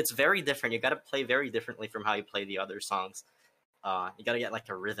very different. You got to play very differently from how you play the other songs. You got to get like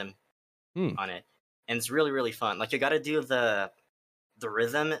a rhythm on it, and it's really, really fun. Like you got to do the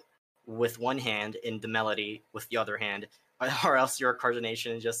rhythm with one hand and the melody with the other hand, or else your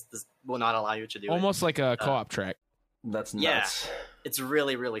coordination just will not allow you to do it. Almost like a co-op track. That's nuts. Yeah, it's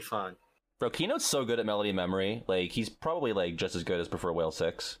really, really fun. Bro, Kinode's so good at melody memory. Like he's probably like just as good as Prefer Whale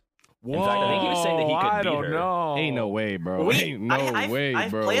 6. Whoa, in fact, I think he was saying that he could beat her. Know. Ain't no way, bro. Ain't no way,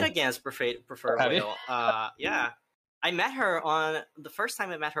 I've bro. played against Prefer Whale. Yeah. I met her the first time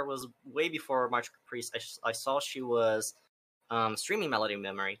I met her was way before March Caprice. I saw she was streaming Melody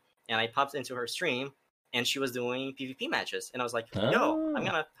Memory, and I popped into her stream, and she was doing PvP matches. And I was like, yo, I'm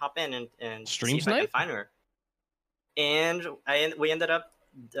going to hop in and stream see if I can find her. And we ended up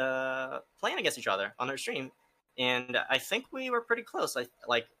playing against each other on her stream. And I think we were pretty close.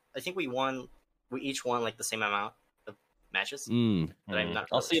 I think we each won like the same amount of matches. But I'm not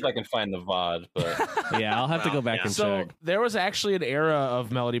I'll see if I can find the VOD, but yeah, I'll have to go back and check. There was actually an era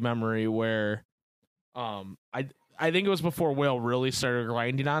of Melody Memory where I think it was before Will really started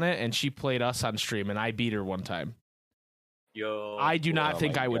grinding on it, and she played us on stream, and I beat her one time. Yo, I do not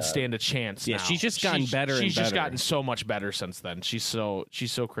think I would stand a chance. Yeah, now. she's just gotten better. She's just gotten so much better since then. She's so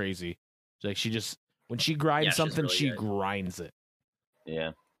crazy. Like when she grinds something, really she grinds it.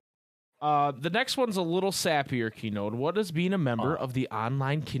 Yeah. The next one's a little sappier, Kinode. What does being a member of the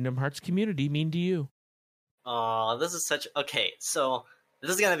online Kingdom Hearts community mean to you? This is okay, so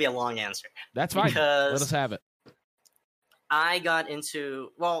this is gonna be a long answer. That's fine. Let us have it. I've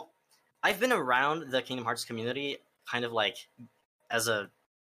been around the Kingdom Hearts community kind of like as a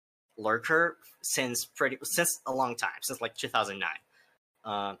lurker since a long time, since like 2009.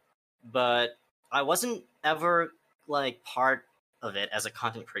 But I wasn't ever like part of it as a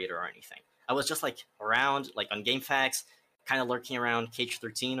content creator or anything. I was just like around, like on GameFAQs, kind of lurking around Cage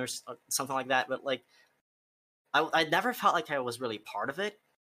 13 or something like that. But like, I never felt like I was really part of it.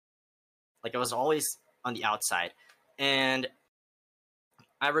 Like I was always on the outside. And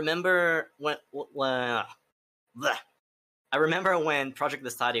I remember when Project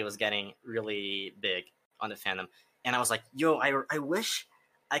Destade was getting really big on the fandom, and I was like, yo, I wish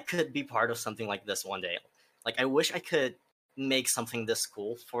I could be part of something like this one day. Like I wish I could make something this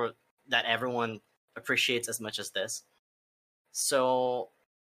cool for that everyone appreciates as much as this. So,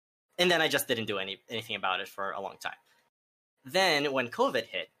 and then I just didn't do anything about it for a long time. Then when COVID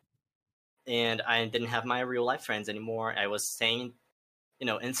hit and I didn't have my real life friends anymore, I was staying,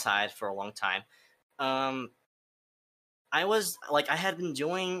 inside for a long time. I had been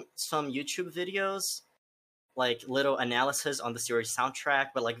doing some YouTube videos, like little analysis on the series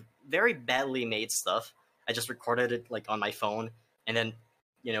soundtrack, but like very badly made stuff. I just recorded it like on my phone and then,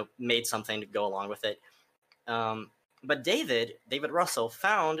 made something to go along with it. But David Russell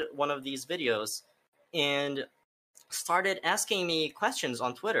found one of these videos and started asking me questions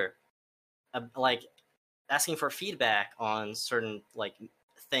on Twitter, like asking for feedback on certain like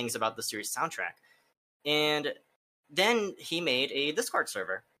things about the series soundtrack. And then he made a Discord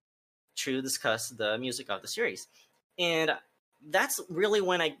server to discuss the music of the series. And that's really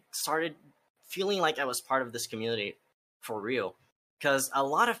when I started feeling like I was part of this community for real, because a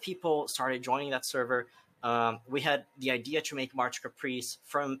lot of people started joining that server. We had the idea to make March Caprice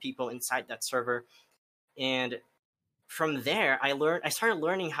from people inside that server. And from there, I started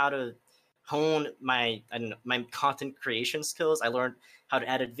learning how to hone my content creation skills. I learned how to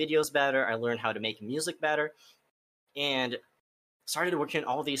edit videos better. I learned how to make music better, and started working on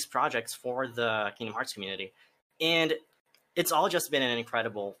all these projects for the Kingdom Hearts community. And it's all just been an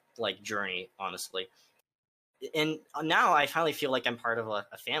incredible like journey, honestly. And now I finally feel like I'm part of a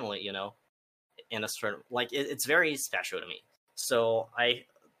family, in a certain, like it's very special to me. So I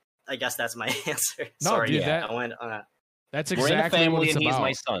guess that's my answer. No, Sorry, dude, I went that's we're in a exactly family what it's and about. He's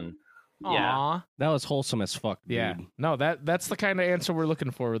my son. Yeah. That was wholesome as fuck, dude. Yeah. No, that's the kind of answer we're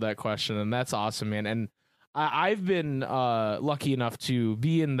looking for with that question, and that's awesome, man. And I've been lucky enough to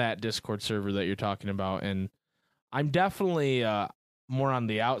be in that Discord server that you're talking about, and I'm definitely more on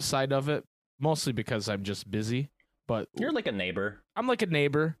the outside of it, mostly because I'm just busy. But you're like a neighbor. I'm like a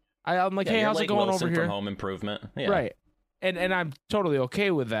neighbor. I'm like, hey, how's it going Wilson over here? From Home Improvement, yeah. Right? And I'm totally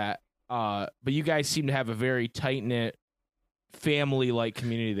okay with that. But you guys seem to have a very tight knit, family-like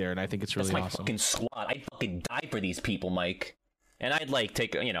community there, and I think it's really That's my awesome. Fucking squad. I'd fucking die for these people, Mike. And I'd like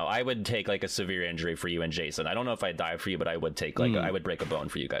take, I would take like a severe injury for you and Jason. I don't know if I'd die for you, but I would take I would break a bone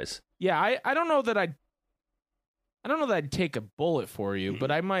for you guys. Yeah, I don't know that I'd take a bullet for you,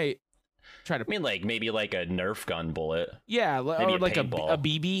 but I might try to. I mean, like maybe like a Nerf gun bullet. Yeah, maybe or like a paintball.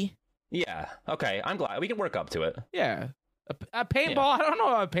 BB. Yeah. Okay. I'm glad we can work up to it. Yeah. A paintball? Yeah. I don't know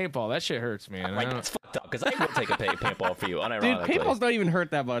about paintball. That shit hurts, man. Like, that's fucked up because I would take a paintball for you. Unironically. Dude, paintballs don't even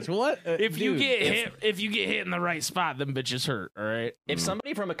hurt that much. What? If you get hit in the right spot, them bitches hurt. All right. If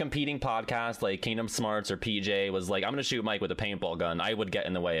somebody from a competing podcast like Kingdom Smarts or PJ was like, "I'm gonna shoot Mike with a paintball gun," I would get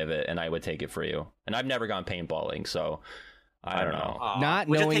in the way of it and I would take it for you. And I've never gone paintballing, so I don't know. Not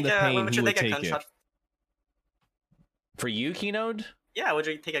knowing the pain, he would take it. For you, Kinode? Yeah. Would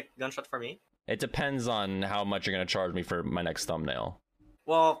you take a gunshot for me? It depends on how much you're going to charge me for my next thumbnail.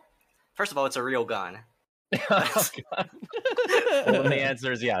 Well, first of all, it's a real gun. Well, the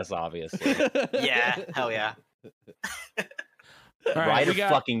answer is yes, obviously. Yeah, hell yeah. Ride or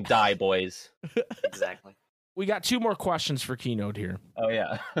fucking die, boys. Exactly. We got 2 more questions for Kinode here. Oh,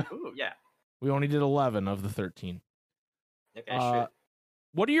 yeah. Ooh, yeah. We only did 11 of the 13. Okay, sure.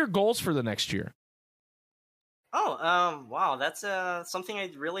 What are your goals for the next year? Oh, wow, that's something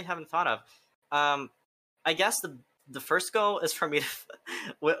I really haven't thought of. I guess the first goal is for me to,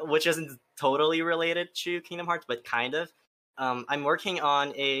 which isn't totally related to Kingdom Hearts, but kind of. I'm working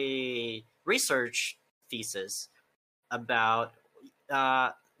on a research thesis about,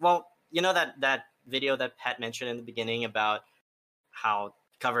 well, you know that video that Pat mentioned in the beginning about how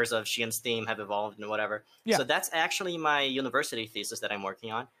covers of Shien's theme have evolved and whatever. Yeah. So that's actually my university thesis that I'm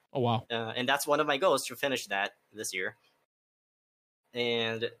working on. Oh, wow. And that's one of my goals, to finish that this year.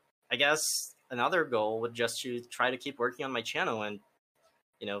 And I guess another goal would just to try to keep working on my channel and,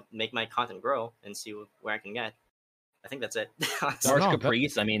 make my content grow and see where I can get. I think that's it. Marge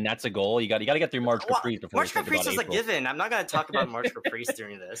Caprice, I mean, that's a goal. You got to get through Marge Caprice before Marge Caprice is a given. I'm not going to talk about Marge Caprice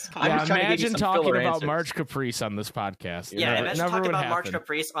during this. Yeah, imagine talking about Marge Caprice on this podcast. Yeah, imagine talking about Marge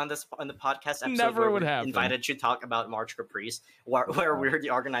Caprice on the podcast episode. Never would happen. Invited to talk about Marge Caprice, where we're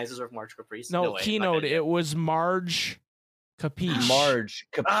the organizers of Marge Caprice. No, Kinode, it was Marge Capeesh. Marge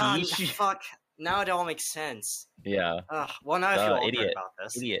Capeesh. Fuck. Now it all makes sense. Yeah. Well, now I feel awkward about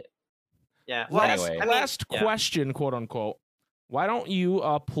this. Idiot. Yeah. Well, last question, quote unquote. Why don't you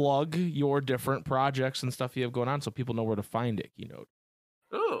plug your different projects and stuff you have going on so people know where to find it, Kinode?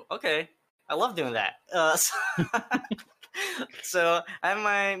 Ooh, okay. I love doing that. So I have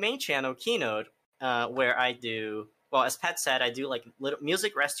my main channel, Kinode, where I do, well, as Pat said, I do like little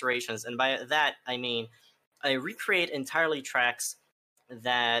music restorations, and by that I mean I recreate entirely tracks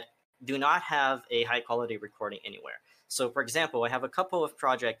that do not have a high quality recording anywhere. So, for example, I have a couple of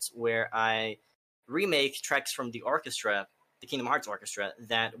projects where I remake tracks from the orchestra, the Kingdom Hearts orchestra,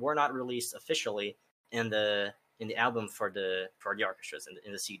 that were not released officially in the album for the orchestras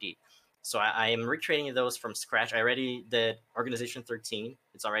in the CD. So I am recreating those from scratch. I already did Organization 13.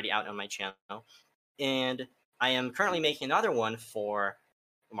 It's already out on my channel. And I am currently making another one for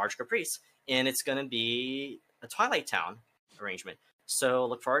Marge Caprice, and it's going to be a Twilight Town arrangement. So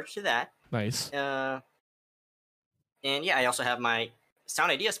look forward to that. Nice. And yeah, I also have my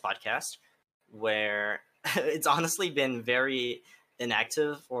Sound Ideas podcast, where it's honestly been very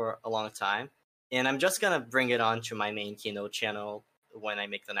inactive for a long time. And I'm just going to bring it on to my main Kinode channel when I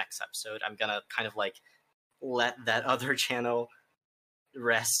make the next episode. I'm going to kind of like let that other channel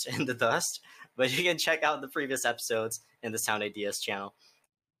rest in the dust. But you can check out the previous episodes in the Sound Ideas channel.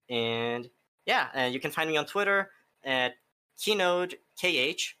 And yeah, and you can find me on Twitter at Kinode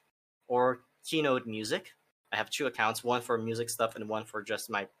KH or Kinode Music. I have 2 accounts, one for music stuff and one for just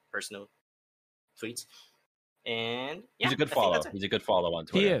my personal tweets. And yeah, he's a good follow. He's a good follow on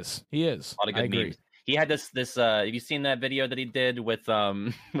Twitter. He is. A lot of good memes. He had this have you seen that video that he did with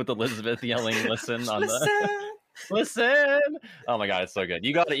Elizabeth yelling listen on listen. Oh my god, it's so good.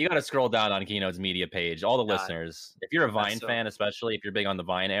 You got to scroll down on Kinode's media page. All the listeners. If you're a Vine fan, especially if you're big on the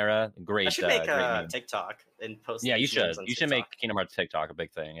Vine era, great. I should make a TikTok and post. Yeah, you should. You should make Kingdom Hearts TikTok a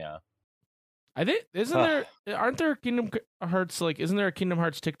big thing. Yeah. I think aren't there Kingdom Hearts isn't there a Kingdom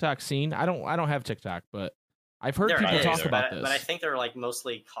Hearts TikTok scene? I don't have TikTok, but I've heard people talk about this. But I think they're like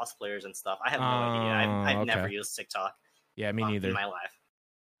mostly cosplayers and stuff. I have no idea. I've never used TikTok. Yeah, me neither. In my life.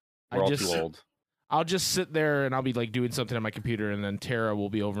 We're all too old. I'll just sit there and I'll be like doing something on my computer, and then Tara will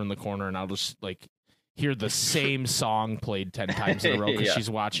be over in the corner, and I'll just like hear the same song played 10 times in a row because she's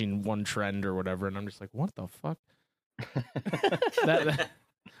watching one trend or whatever, and I'm just like, what the fuck?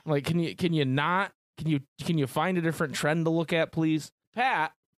 Like, can you find a different trend to look at, please,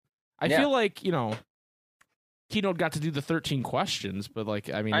 Pat? I feel like Kinode got to do the 13 questions, but like,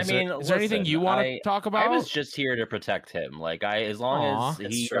 is there anything you want to talk about? I was just here to protect him. Like, as long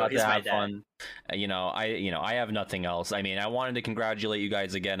as he got to have fun, I have nothing else. I mean, I wanted to congratulate you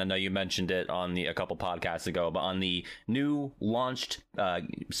guys again. I know you mentioned it on a couple podcasts ago, but on the new launched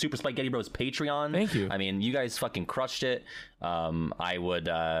Super Spaghetti Bros Patreon. Thank you. I mean, you guys fucking crushed it. I would,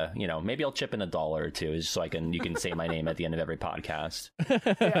 maybe I'll chip in $1 or $2 just so you can say my name at the end of every podcast.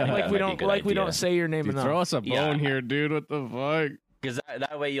 We don't say your name enough. Throw us a bone here, dude. What the fuck? Because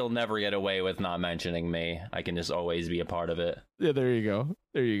that way you'll never get away with not mentioning me. I can just always be a part of it. Yeah, there you go.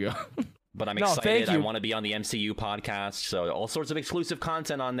 But I'm excited. I want to be on the MCU podcast, so all sorts of exclusive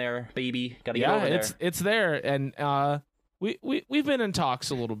content on there, baby. Got to get over there. It's there, and we've been in talks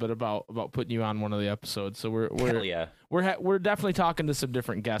a little bit about putting you on one of the episodes. So we're definitely talking to some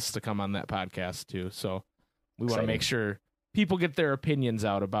different guests to come on that podcast too. So we want to make sure people get their opinions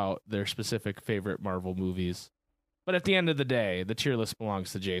out about their specific favorite Marvel movies. But at the end of the day, the tier list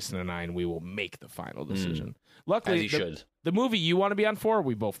belongs to Jason and I, and we will make the final decision. Luckily, the movie you want to be on for,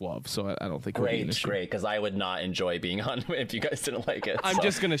 we both love, so I don't think it'll be an issue. Great, because I would not enjoy being on if you guys didn't like it. I'm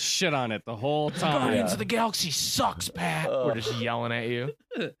just gonna shit on it the whole time. Guardians of the Galaxy sucks, Pat. We're just yelling at you.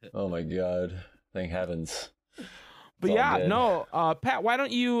 Oh my god! Thank heavens. But Pat, why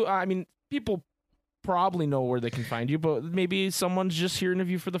don't you? People probably know where they can find you, but maybe someone's just hearing of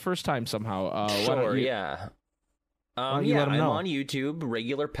you for the first time somehow. Sure, yeah. I'm on YouTube,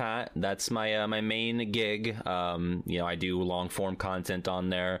 Regular Pat. That's my my main gig. I do long form content on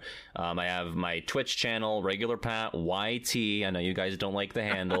there. I have my Twitch channel, Regular Pat YT. I know you guys don't like the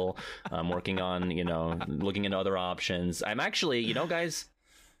handle. I'm working on looking into other options. I'm actually guys,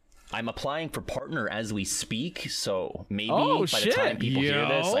 I'm applying for partner as we speak, so maybe by the time people hear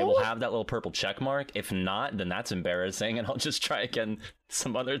this, I will have that little purple check mark. If not, then that's embarrassing, and I'll just try again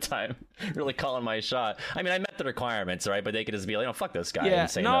some other time. Really calling my shot. I mean, I met the requirements, right? But they could just be like, "Oh, fuck this guy," and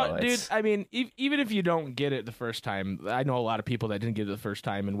say no. Dude. I mean, even if you don't get it the first time, I know a lot of people that didn't get it the first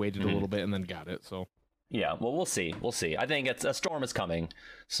time and waited a little bit and then got it. So. Yeah, well, we'll see. I think a storm is coming.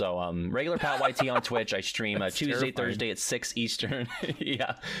 So, Regular Pat YT on Twitch. I stream Tuesday, Thursday at 6 Eastern.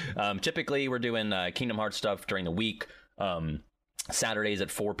 Yeah. Typically, we're doing Kingdom Hearts stuff during the week. Saturdays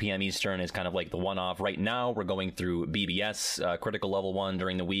at 4 p.m. Eastern is kind of like the one-off. Right now, we're going through BBS, Critical Level 1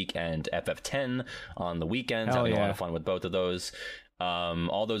 during the week, and FF10 on the weekends. Having a lot of fun with both of those.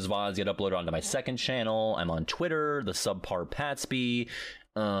 All those VODs get uploaded onto my second channel. I'm on Twitter, the Subpar Patsby.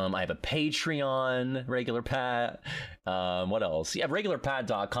 I have a Patreon, Regular Pat. What else? Yeah,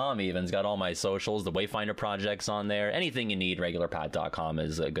 regularpat.com even's got all my socials, the Wayfinder projects on there. Anything you need, regularpat.com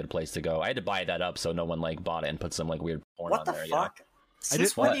is a good place to go. I had to buy that up so no one bought it and put some weird porn on there. What the fuck?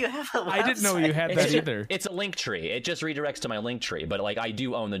 Since when do you have a website? I didn't know you had that either. It's a link tree. It just redirects to my link tree, but I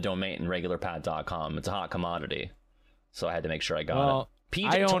do own the domain regularpat.com. It's a hot commodity. So I had to make sure I got it.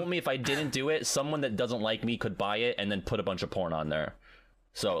 PJ told me if I didn't do it, someone that doesn't like me could buy it and then put a bunch of porn on there.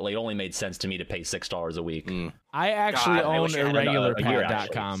 So it only made sense to me to pay $6 a week. I actually own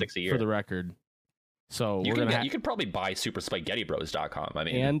irregularpat.com for the record. So you could probably buy superspaghettibros.com. I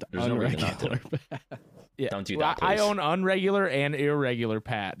mean, and there's no reason not to. Yeah. Don't do that, please. I own unregular and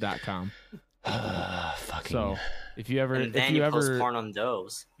irregularpat.com. Fucking. So if you ever post porn on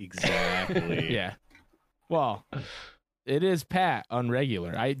those. Exactly. Yeah. Well, it is Pat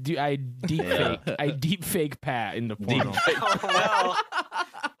unregular. I deep fake Pat into porno. Oh no.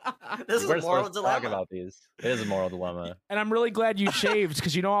 This is a moral dilemma. Talk about these. It is a moral dilemma. And I'm really glad you shaved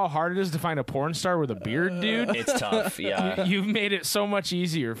because you know how hard it is to find a porn star with a beard, dude? It's tough, yeah. You've made it so much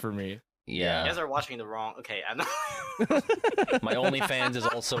easier for me. Yeah. You guys are watching the wrong... Okay, I'm not... My OnlyFans is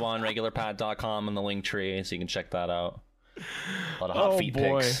also on regularpat.com in the link tree, so you can check that out. A lot of hot feet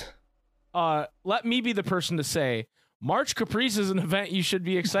pics. Let me be the person to say, March Caprice is an event you should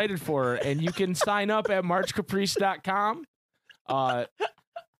be excited for, and you can sign up at marchcaprice.com.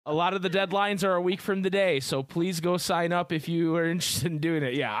 A lot of the deadlines are a week from today, so please go sign up if you are interested in doing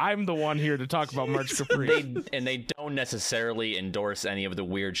it. Yeah, I'm the one here to talk about March Caprice. They don't necessarily endorse any of the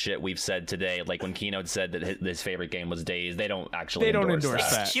weird shit we've said today. Like when Kinode said that his favorite game was Days, they don't actually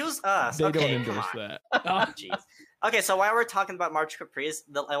endorse that. Excuse us. They don't endorse that. Jeez. Okay, so while we're talking about Marge Caprice,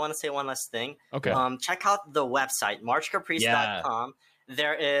 I want to say one last thing. Okay. Check out the website, margecaprice.com.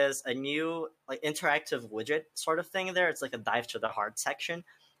 There is a new like interactive widget sort of thing there. It's like a dive to the heart section.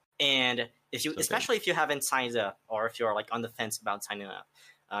 And if you, especially if you haven't signed up or if you're like on the fence about signing up,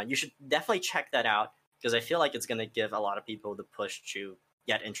 you should definitely check that out because I feel like it's going to give a lot of people the push to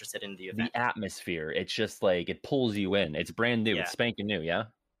get interested in the event. The atmosphere, it's just like it pulls you in. It's brand new. It's spanking new. Yeah.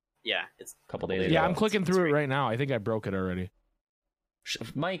 Yeah, it's a couple days ago. Yeah, I'm clicking through it right now. I think I broke it already.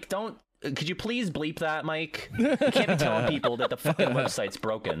 Mike, don't. Could you please bleep that, Mike? You can't be telling people that the fucking website's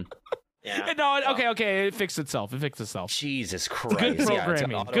broken. Yeah. No, okay. It fixed itself. Jesus Christ. Good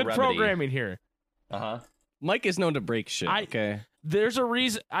programming. Good programming here. Mike is known to break shit. Okay. There's a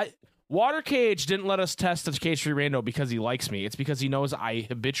reason. Water Cage didn't let us test the cage-free rando because he likes me. It's because he knows I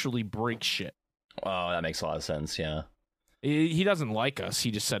habitually break shit. Oh, that makes a lot of sense. Yeah. He doesn't like us. He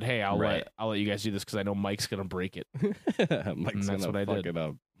just said, "Hey, I'll let you guys do this because I know Mike's gonna break it." Mike's that's what I did. It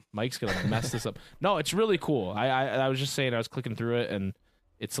up. Mike's gonna mess this up. No, it's really cool. I was just saying I was clicking through it and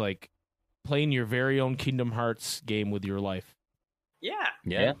it's like playing your very own Kingdom Hearts game with your life.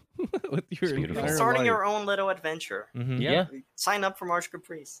 Yeah. With your starting your own little adventure. Mm-hmm. Yeah. Sign up for Marge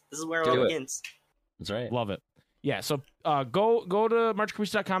Caprice. This is where it all begins. That's right. Love it. Yeah. So go to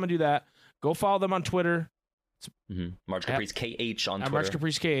margecaprice.com and do that. Go follow them on Twitter. Marge Caprice KH on Twitter. Marge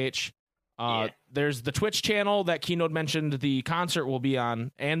Caprice KH. There's the Twitch channel that Kinode mentioned the concert will be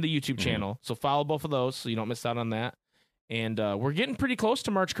on, and the YouTube channel. So follow both of those so you don't miss out on that. And we're getting pretty close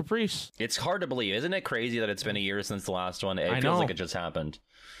to Marge Caprice. It's hard to believe. Isn't it crazy that it's been a year since the last one? It feels like it just happened.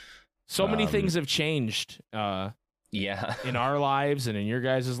 So many things have changed. Yeah. In our lives and in your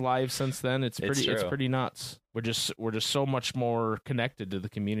guys' lives since then. It's pretty nuts. We're just so much more connected to the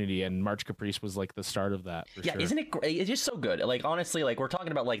community, and Marge Caprice was like the start of that. For sure. Isn't it great? It's just so good. Like honestly, like we're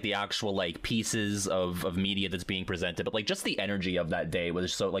talking about like the actual like pieces of media that's being presented, but like just the energy of that day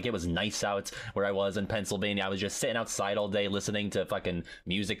was so like it was nice out where I was in Pennsylvania. I was just sitting outside all day listening to fucking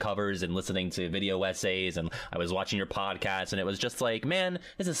music covers and listening to video essays, and I was watching your podcast, and it was just like, man,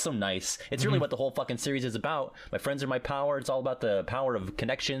 this is so nice. It's really what the whole fucking series is about. My friends are my power. It's all about the power of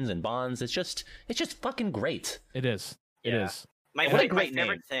connections and bonds. It's just fucking great. It is. It is. My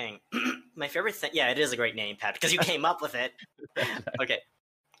favorite thing. My favorite thing. Yeah, it is a great name, Pat, because you came up with it. Okay.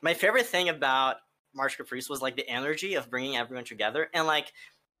 My favorite thing about Marge Caprice was like the energy of bringing everyone together, and like,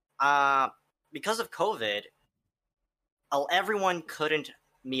 because of COVID, everyone couldn't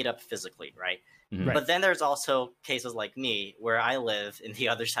meet up physically, right? Mm-hmm. Right. But then there's also cases like me where I live in the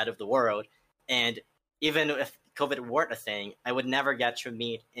other side of the world, and even if COVID weren't a thing, I would never get to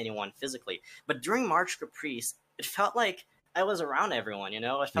meet anyone physically. But during Marge Caprice, it felt like I was around everyone, you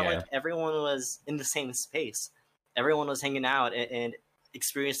know? I felt like everyone was in the same space. Everyone was hanging out and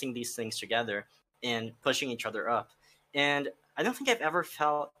experiencing these things together and pushing each other up. And I don't think I've ever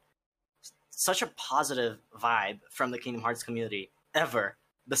felt such a positive vibe from the Kingdom Hearts community ever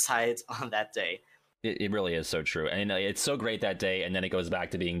besides on that day. It really is so true. And it's so great that day, and then it goes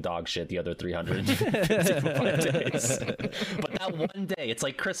back to being dog shit the other 355 days. But that one day, it's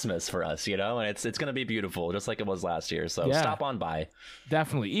like Christmas for us, you know? And it's going to be beautiful, just like it was last year. So stop on by.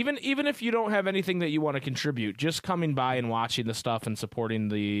 Definitely. Even if you don't have anything that you want to contribute, just coming by and watching the stuff and supporting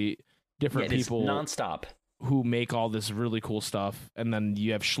the different people nonstop who make all this really cool stuff. And then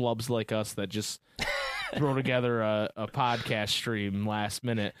you have schlubs like us that just throw together a podcast stream last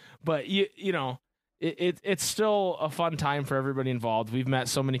minute. But, you know... It's still a fun time for everybody involved. We've met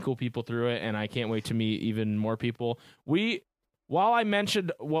so many cool people through it, and I can't wait to meet even more people. While I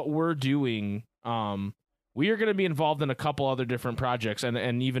mentioned what we're doing, we are going to be involved in a couple other different projects,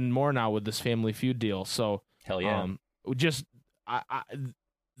 and even more now with this Family Feud deal. So hell yeah,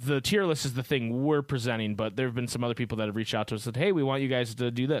 the tier list is the thing we're presenting, but there have been some other people that have reached out to us and said, "Hey, we want you guys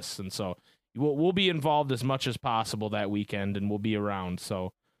to do this," and so we'll be involved as much as possible that weekend, and we'll be around.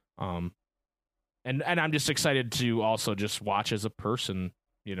 So. And I'm just excited to also just watch as a person,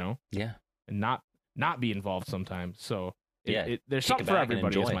 you know? Yeah. And not be involved sometimes. So there's something for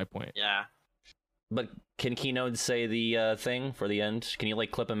everybody is my point. Yeah. But can Kinode say the thing for the end? Can you like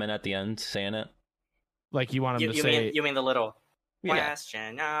clip him in at the end saying it? Like you want him to say... You mean the little...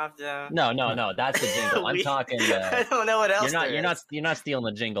 Question of the... No, that's the jingle. I'm talking... I don't know what else You're not stealing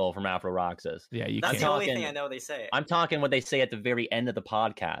the jingle from Afro Roxas. Yeah, you That's can't. the only thing I know they say. I'm talking what they say at the very end of the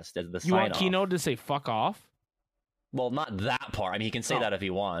podcast as the sign-off. You want Kinode to say fuck off? Well, not that part. I mean, he can say that if he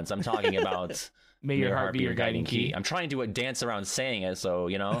wants. I'm talking about... May your heart be your guiding key. I'm trying to dance around saying it, so,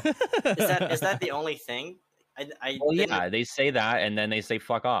 you know. Is that the only thing? Yeah, they say that, and then they say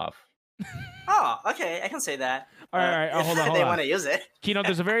fuck off. Oh, okay, I can say that. All right. Hold on. They want to use it. Kinode,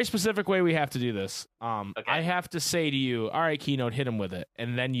 there's a very specific way we have to do this. Okay. I have to say to you, all right, Kinode, hit him with it,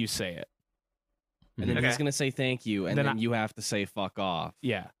 and then you say it. And then he's gonna say thank you, and then you have to say fuck off.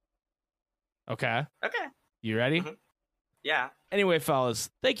 Yeah. Okay. Okay. You ready? Mm-hmm. Yeah. Anyway, fellas,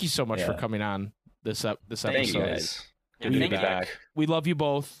 thank you so much for coming on this episode. Thank you guys. Good to be back. We love you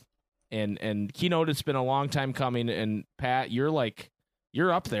both, and Kinode, it's been a long time coming, and Pat, you're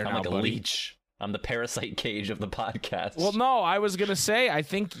up there I'm now, like a buddy. leech. I'm the parasite cage of the podcast. Well, no, I was gonna say I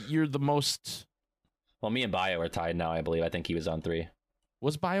think you're the most. Well, me and Bio are tied now, I believe. I think he was on 3.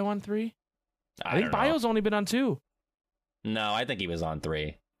 Was Bio on 3? I think don't know. Bio's only been on 2. No, I think he was on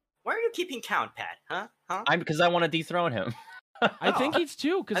 3. Why are you keeping count, Pat? Huh? Because I want to dethrone him. I think he's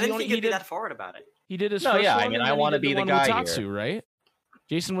 2 I because didn't think you'd be that forward about it. he did his No, first yeah, one. I mean, and I then he wanna did be the one guy with Tatsu, here. right?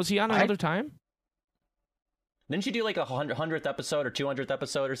 Jason, was he on another time? Didn't you do like a 100th episode or 200th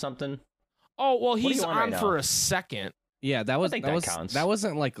episode or something? Oh well, are you he's on on right now? for a second. Yeah, that was think that that was counts. that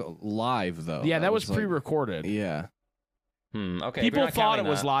wasn't like live though. Yeah, that was like- pre-recorded. Yeah. Okay. if you're People not thought counting it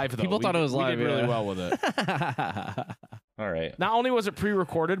was that- live though. People thought it was live. We did really yeah. well with it. All right. Not only was it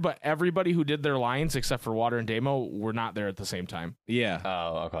pre-recorded, but everybody who did their lines except for Water and Damo were not there at the same time. Yeah.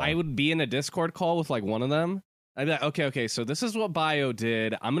 Oh, okay. I would be in a Discord call with like one of them. I'd be like, okay, so this is what Bio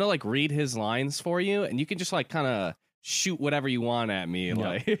did. I'm gonna like read his lines for you, and you can just like kind of shoot whatever you want at me.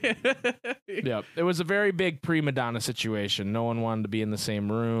 Like, Yeah, it was a very big prima donna situation. No one wanted to be in the same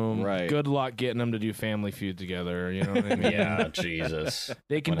room. Right. Good luck getting them to do Family Feud together. You know what I mean? Yeah, Jesus.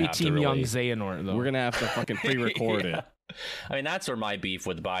 They can Would be have to Team Young really- Xehanort though. we're gonna have to fucking pre-record Yeah. it. I mean, that's where my beef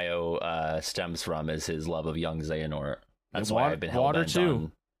with Bio stems from, is his love of young Xehanort. That's And why Water- I've been hell Water bent too.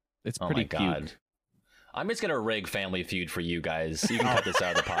 on. It's Oh pretty my God. cute. I'm just gonna rig Family Feud for you guys. You can cut this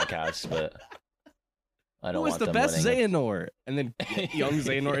out of the podcast, but I don't Who was want the them best winning it. Xehanort? And then young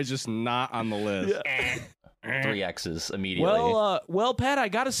Xehanort is just not on the list. 3 X's immediately. Well, Pat, I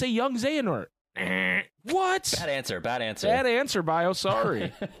gotta say Young Xehanort. What? Bad answer. Bad answer. Bad answer, Bio.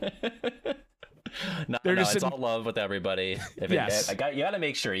 Sorry. No, They're no, just it's in- all love with everybody. Yes. You gotta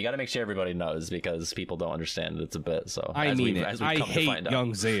make sure everybody knows, because people don't understand it's a bit. So I as mean we've- it. as we've I come to hate find out.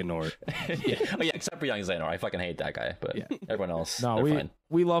 young Xehanort. Yeah. Oh, yeah, except for young Xehanort. I fucking hate that guy. But everyone else, No, they're fine.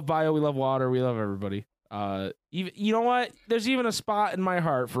 we love Bio. We love Water. We love everybody. Even you know what? There's even a spot in my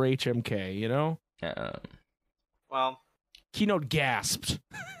heart for HMK. You know, Well, Kinode gasped.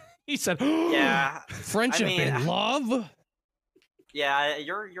 He said, yeah, Friendship I mean, and love. yeah.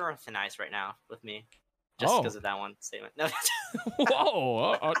 You're on thin ice right now with me, just Oh. because of that one statement. No.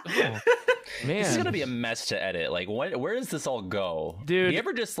 Whoa, man. This is gonna be a mess to edit. Like, where does this all go, Dude. Do you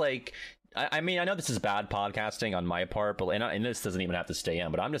ever just like? I mean, I know this is bad podcasting on my part, but and this doesn't even have to stay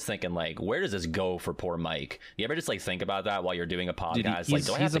in. But I'm just thinking, like, where does this go for poor Mike? You ever just like think about that while you're doing a podcast? Dude, like, he's,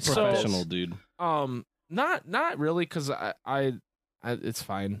 do I have he's a to cut this? professional, dude. Not really, because I it's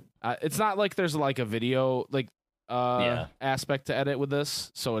fine. It's not like there's like a video like aspect to edit with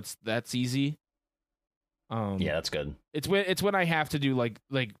this, so that's easy. Yeah, that's good. It's when I have to do like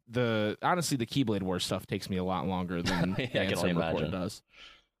the honestly the Keyblade War stuff takes me a lot longer than Yeah, I the can Answer only Report imagine. does.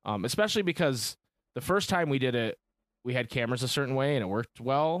 Especially because the first time we did it, we had cameras a certain way and it worked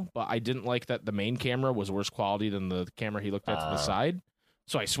well, but I didn't like that the main camera was worse quality than the camera he looked at to the side,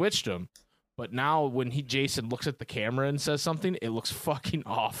 so I switched him. But now when Jason looks at the camera and says something, it looks fucking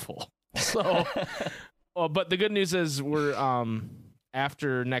awful. So, but the good news is we're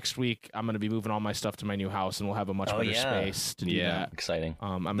after next week, I'm going to be moving all my stuff to my new house, and we'll have a much better space to do that. Exciting.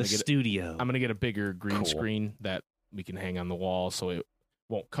 I'm The gonna get studio. I'm gonna get a bigger green Cool. screen that we can hang on the wall, so it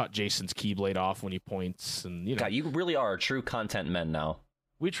won't cut Jason's keyblade off when he points. And you know, God, you really are a true content men now.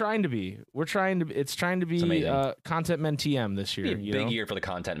 we're trying to be. It's trying to be amazing. content men TM this year. Be a You big know? year for the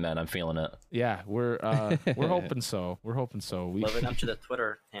content men. I'm feeling it. Yeah, we're hoping so. We're hoping so. We Live it up to the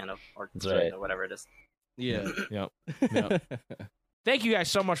Twitter handle or That's Twitter right. or whatever it is. Yeah. Yep. Thank you guys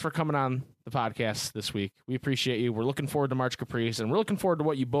so much for coming on the podcast this week. We appreciate you. We're looking forward to March Caprice, and we're looking forward to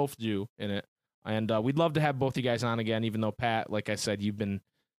what you both do in it. And we'd love to have both you guys on again, even though Pat, like I said,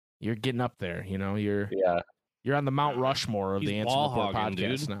 you're getting up there. You know, you're on the Mount Rushmore of He's the Answer wall Report hogging,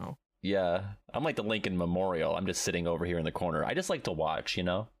 podcast dude. now. Yeah, I'm like the Lincoln Memorial. I'm just sitting over here in the corner. I just like to watch, you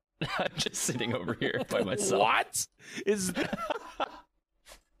know? I'm just sitting over here by myself. What is?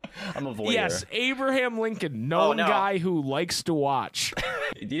 I'm a voyeur. Yes, Abraham Lincoln, known guy who likes to watch.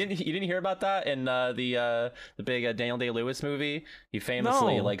 You didn't hear about that in the big Daniel Day-Lewis movie? He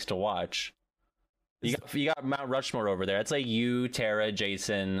famously likes to watch. You got Mount Rushmore over there. It's like you, Tara,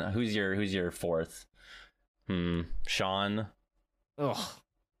 Jason. Who's your fourth? Sean. Ugh.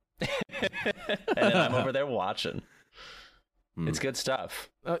 And then I'm over there watching. It's good stuff.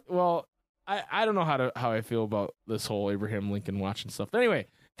 Well, I don't know how I feel about this whole Abraham Lincoln watching stuff. But anyway,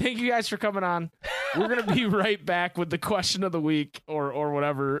 thank you guys for coming on. We're gonna be right back with the question of the week or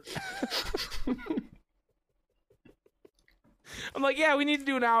whatever. I'm like, yeah, we need to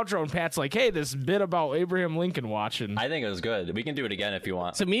do an outro, and Pat's like, hey, this bit about Abraham Lincoln watching. I think it was good. We can do it again if you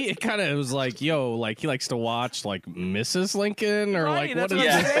want. To me, it kind of was like, yo, like he likes to watch like Mrs. Lincoln or right, like that's what what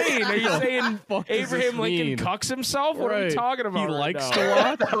is I'm this? saying? Are you saying Fuck does Abraham this Lincoln mean? cucks himself? What are we talking about? He right likes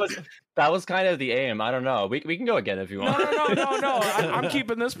now? to watch. That was kind of the aim. I don't know. We can go again if you want. No. I'm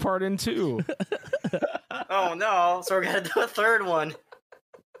keeping this part in too. Oh no! So we're gonna do a third one.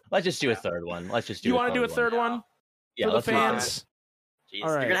 Let's just do a third one. Let's just do. You want to do a third one? Yeah, for the let's do that. fans. Jeez, All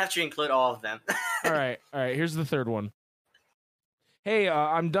right. you're gonna have to include all of them. All right. Here's the third one. Hey,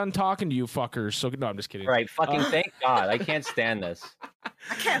 I'm done talking to you fuckers. So no, I'm just kidding. All right, fucking thank God. I can't stand this.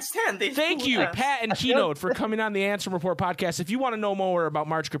 I can't stand these. Thank you, Pat and Kinode, for coming on the Answer Report podcast. If you want to know more about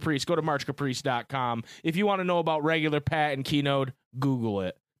Marge Capeesh, go to margecapeesh.com. If you want to know about regular Pat and Kinode, Google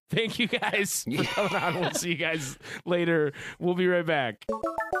it. Thank you guys for coming on. We'll see you guys later. We'll be right back.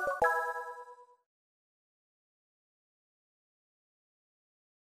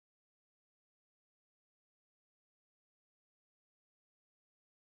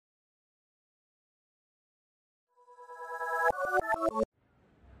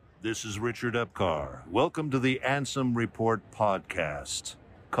 This is Richard Epcar. Welcome to the Ansem Report podcast.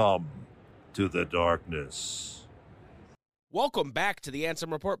 Come to the darkness. Welcome back to the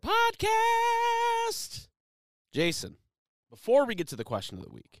Ansem Report podcast. Jason, before we get to the question of the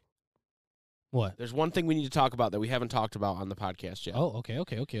week, what? There's one thing we need to talk about that we haven't talked about on the podcast yet. Oh,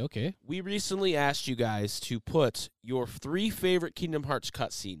 okay. We recently asked you guys to put your 3 favorite Kingdom Hearts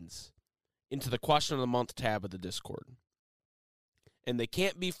cutscenes into the question of the month tab of the Discord. And they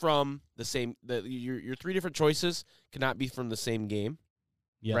can't be from the same. Your 3 different choices cannot be from the same game,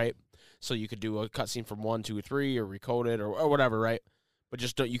 right? So you could do a cutscene from 1, 2, 3, or recode it, or whatever, right? But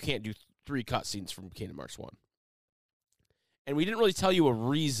you can't do 3 cutscenes from Kingdom Hearts 1. And we didn't really tell you a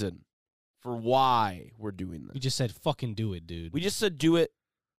reason for why we're doing this. We just said, "Fucking do it, dude." We just said, "Do it,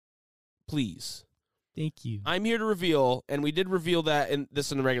 please." Thank you. I'm here to reveal, and we did reveal that in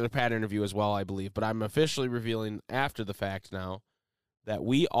the regular Pat interview as well, I believe. But I'm officially revealing after the fact now that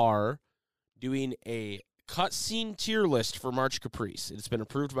we are doing a cutscene tier list for Marge Capeesh. It's been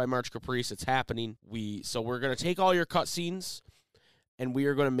approved by Marge Capeesh. It's happening. So we're going to take all your cutscenes, and we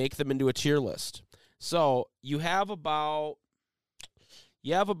are going to make them into a tier list. So you have about,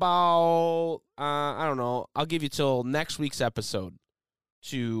 I don't know, I'll give you till next week's episode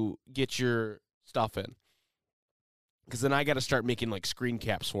to get your stuff in. Because then I got to start making like screen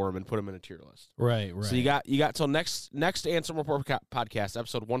caps for them and put them in a tier list. Right. So you got till next Answer Report podcast,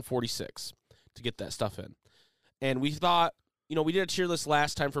 episode 146, to get that stuff in. And we thought, we did a tier list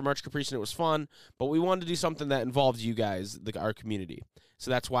last time for Marge Capeesh, and it was fun, but we wanted to do something that involved you guys, our community.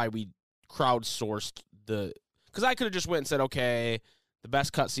 So that's why we crowdsourced because I could have just went and said, okay, the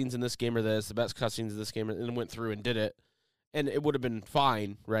best cutscenes in this game are this, the best cutscenes in this game, and went through and did it, and it would have been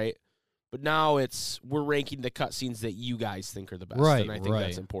fine, right? But now we're ranking the cutscenes that you guys think are the best, right? And I think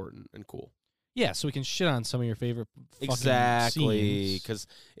that's important and cool. Yeah, so we can shit on some of your favorite exactly, because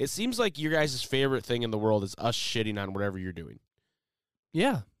it seems like your guys' favorite thing in the world is us shitting on whatever you're doing.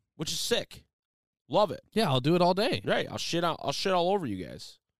 Yeah, which is sick. Love it. Yeah, I'll do it all day. Right, I'll shit all over you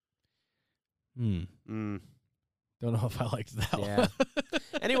guys. Don't know if I liked that one.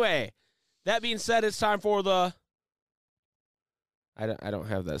 Anyway, that being said, it's time for the. I don't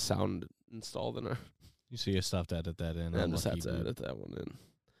have that sound installed in our. You see, you stopped to edit that in. I just have to edit that one in.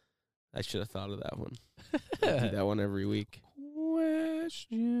 I should have thought of that one. I do that one every week.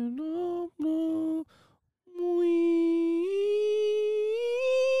 Question of the week.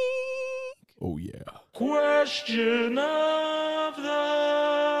 Oh yeah. Question of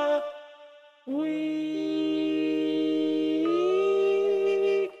the week.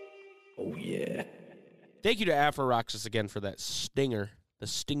 Oh yeah. Thank you to Afro-Roxas again for that stinger, the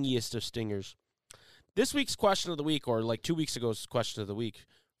stingiest of stingers. This week's question of the week, or like 2 weeks ago's question of the week,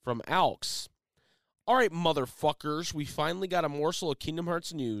 from Alks. All right, motherfuckers, we finally got a morsel of Kingdom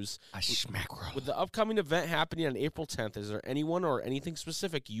Hearts news. With the upcoming event happening on April 10th, is there anyone or anything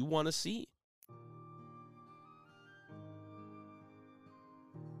specific you want to see?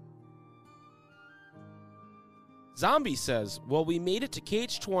 Zombie says, well, we made it to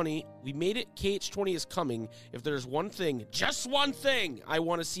KH20. We made it. KH20 is coming. If there's one thing, just one thing I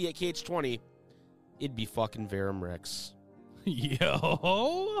want to see at KH20, it'd be fucking Verum Rex.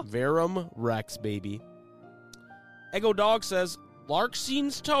 Yo. Verum Rex, baby. Ego Dog says,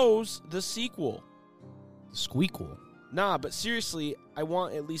 Larkstein's Toes, the sequel. Squeakquel. Nah, but seriously, I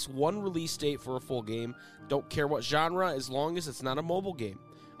want at least one release date for a full game. Don't care what genre, as long as it's not a mobile game.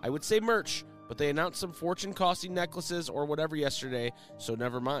 I would say merch, but they announced some fortune-costing necklaces or whatever yesterday, so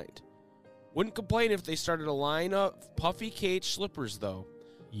never mind. Wouldn't complain if they started a line of puffy cage slippers, though.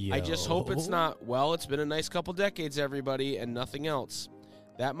 Yo. I just hope it's not, well, it's been a nice couple decades, everybody, and nothing else.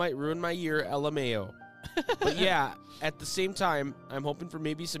 That might ruin my year, LMAO. But yeah, at the same time, I'm hoping for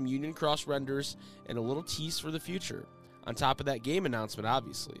maybe some Union Cross renders and a little tease for the future. On top of that game announcement,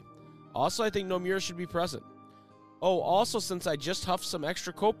 obviously. Also, I think Nomura should be present. Oh, also, since I just huffed some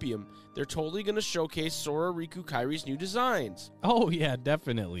extra copium, they're totally going to showcase Sora, Riku, Kairi's new designs. Oh, yeah,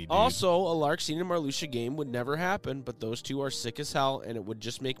 definitely, dude. Also, a Larxene and Marluxia game would never happen, but those two are sick as hell, and it would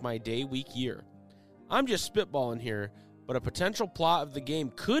just make my day, week, year. I'm just spitballing here, but a potential plot of the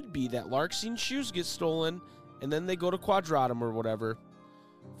game could be that Larxene's shoes get stolen, and then they go to Quadratum or whatever.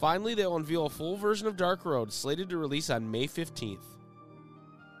 Finally, they'll unveil a full version of Dark Road, slated to release on May 15th.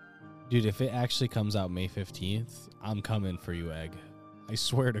 Dude, if it actually comes out May 15th, I'm coming for you, Egg. I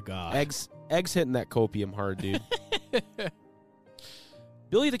swear to God. Egg's hitting that copium hard, dude.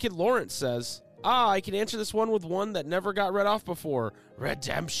 Billy the Kid Lawrence says, I can answer this one with one that never got read off before.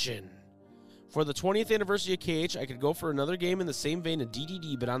 Redemption. For the 20th anniversary of KH, I could go for another game in the same vein of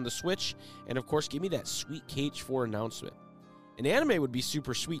DDD, but on the Switch, and of course, give me that sweet KH4 announcement. An anime would be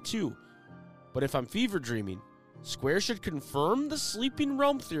super sweet too, but if I'm fever dreaming, Square should confirm the Sleeping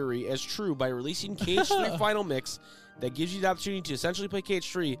Realm theory as true by releasing KH3 Final Mix that gives you the opportunity to essentially play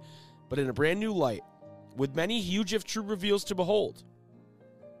KH3, but in a brand new light, with many huge if true reveals to behold.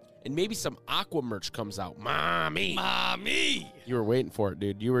 And maybe some Aqua merch comes out. Mommy! You were waiting for it,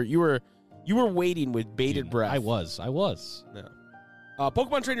 dude. You were waiting with bated breath. I was. No.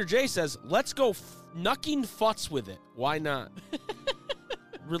 Pokemon Trainer Jay says, let's go knucking futs with it. Why not?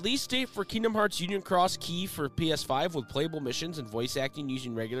 Release date for Kingdom Hearts Union Cross Key for PS5 with playable missions and voice acting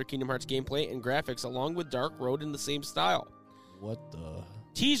using regular Kingdom Hearts gameplay and graphics along with Dark Road in the same style. What the?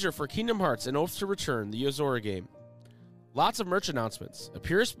 Teaser for Kingdom Hearts and Oath to Return, the Yozora game. Lots of merch announcements.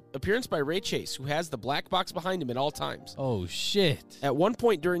 Appearance by Ray Chase, who has the black box behind him at all times. Oh, shit. At one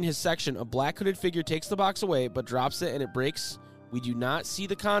point during his section, a black hooded figure takes the box away but drops it and it breaks. We do not see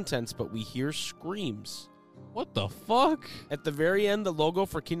the contents, but we hear screams. What the fuck? At the very end, the logo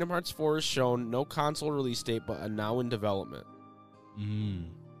for Kingdom Hearts 4 is shown. No console release date, but a now in development.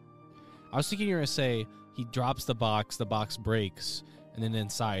 I was thinking you were going to say he drops the box breaks, and then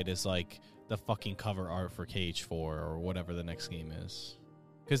inside is like the fucking cover art for KH4 or whatever the next game is.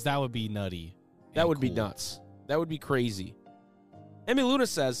 Because that would be nutty. That would be nuts. That would be crazy. Emmy Luna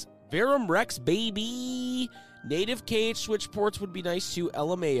says, Verum Rex, baby! Native KH Switch ports would be nice too,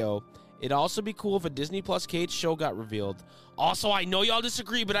 LMAO. It'd also be cool if a Disney Plus KH show got revealed. Also, I know y'all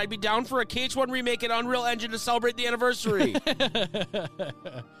disagree, but I'd be down for a KH1 remake in Unreal Engine to celebrate the anniversary.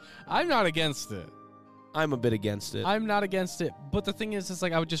 I'm not against it. I'm a bit against it. I'm not against it. But the thing is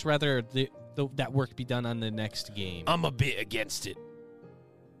like I would just rather that work be done on the next game. I'm a bit against it.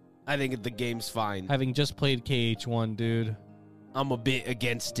 I think the game's fine. Having just played KH1, dude. I'm a bit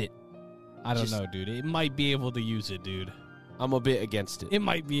against it. I don't know, dude. It might be able to use it, dude. I'm a bit against it. It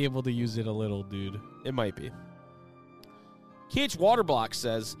might be able to use it a little, dude. It might be. KH Waterblock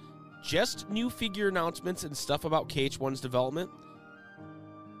says, just new figure announcements and stuff about KH1's development.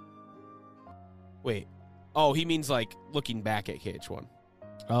 Wait. Oh, he means like looking back at KH1.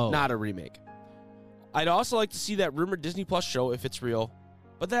 Oh. Not a remake. I'd also like to see that rumored Disney Plus show if it's real.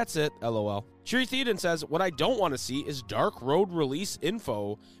 But that's it, LOL. Shuri Theoden says, what I don't want to see is Dark Road release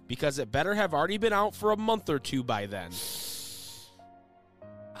info because it better have already been out for a month or two by then.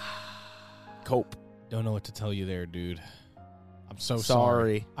 Cope. Don't know what to tell you there, dude. I'm so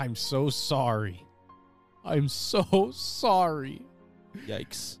sorry. I'm so sorry. I'm so sorry.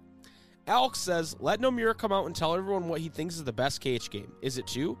 Yikes. Alex says, let Nomura come out and tell everyone what he thinks is the best KH game. Is it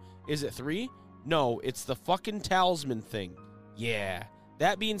 2? Is it 3? No, it's the fucking talisman thing. Yeah.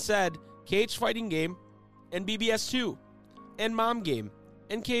 That being said, KH fighting game, and BBS 2, and Mom game,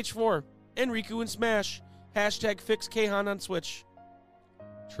 and KH4, and Riku and Smash. Hashtag fix Khan on Switch.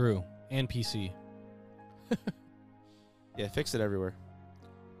 True. And PC. Yeah, fix it everywhere.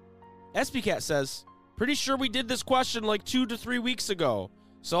 SPCat says, pretty sure we did this question like 2 to 3 weeks ago,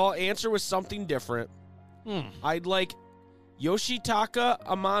 so I'll answer with something different. I'd like Yoshitaka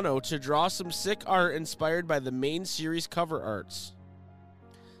Amano to draw some sick art inspired by the main series cover arts.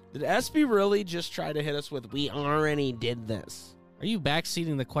 Did SB really just try to hit us with, we already did this? Are you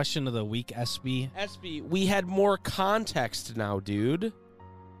backseating the question of the week, SB? SB, we had more context now, dude.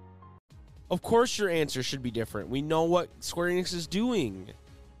 Of course your answer should be different. We know what Square Enix is doing.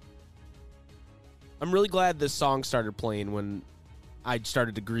 I'm really glad this song started playing when I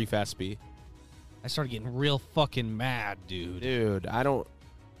started to grief SB. I started getting real fucking mad, dude. Dude, I don't...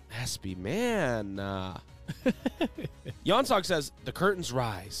 SB, man. Yonsog says, the curtains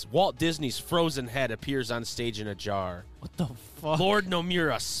rise. Walt Disney's frozen head appears on stage in a jar. What the fuck? Lord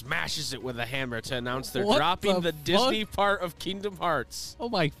Nomura smashes it with a hammer to announce they're dropping the Disney part of Kingdom Hearts. Oh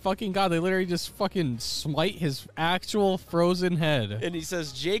my fucking god, they literally just fucking smite his actual frozen head. And he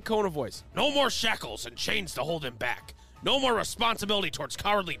says, Jay Kona voice, no more shackles and chains to hold him back. No more responsibility towards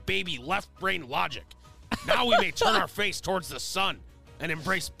cowardly baby left brain logic. Now we may turn our face towards the sun and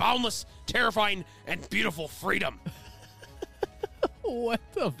embrace boundless, terrifying, and beautiful freedom. What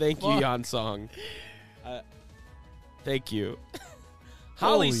the Thank fuck? you, Yan Song. Thank you.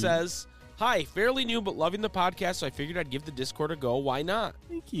 Holly says, hi, fairly new but loving the podcast, so I figured I'd give the Discord a go. Why not?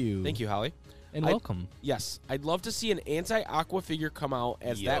 Thank you. Thank you, Holly. And welcome. Yes, I'd love to see an anti-Aqua figure come out,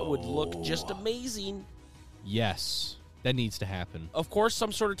 as that would look just amazing. Yes, that needs to happen. Of course,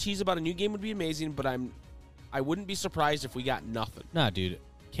 some sort of tease about a new game would be amazing, but I wouldn't be surprised if we got nothing. Nah, dude.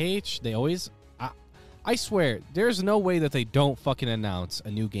 KH, they always... I swear, there's no way that they don't fucking announce a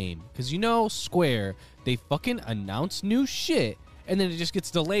new game. Because you know Square, they fucking announce new shit, and then it just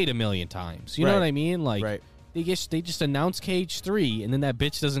gets delayed a million times. You know what I mean? Like, they just announce KH3, and then that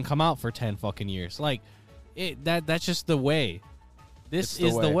bitch doesn't come out for 10 fucking years. Like, that's just the way. This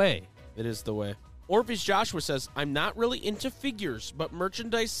is the way. It is the way. Orpheus Joshua says, I'm not really into figures, but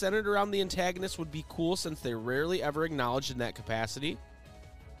merchandise centered around the antagonist would be cool since they're rarely ever acknowledged in that capacity.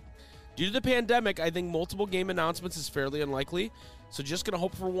 Due to the pandemic, I think multiple game announcements is fairly unlikely, so just going to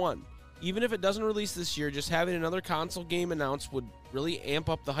hope for one. Even if it doesn't release this year, just having another console game announced would really amp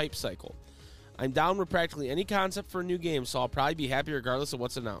up the hype cycle. I'm down with practically any concept for a new game, so I'll probably be happy regardless of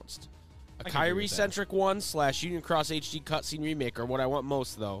what's announced. A Kyrie-centric one / Union Cross HD cutscene remake are what I want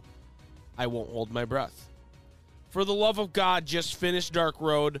most, though. I won't hold my breath. For the love of God, just finish Dark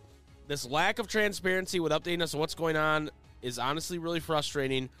Road. This lack of transparency with updating us on what's going on is honestly really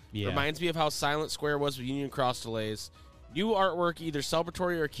frustrating. Yeah. Reminds me of how silent Square was with Union Cross delays. New artwork, either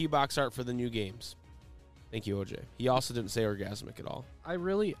celebratory or keybox art for the new games. Thank you, OJ. He also didn't say orgasmic at all. I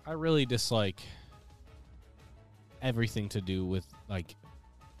really dislike everything to do with, like,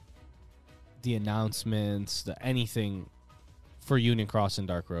 the announcements, the anything for Union Cross and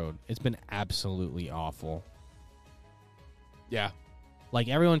Dark Road. It's been absolutely awful. Yeah. Like,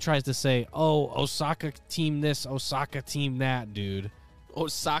 everyone tries to say, oh, Osaka team this, Osaka team that, dude.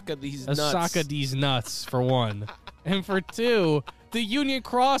 Osaka these nuts. Osaka these nuts, for one. And for two, the Union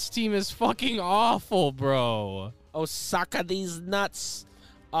Cross team is fucking awful, bro. Osaka these nuts.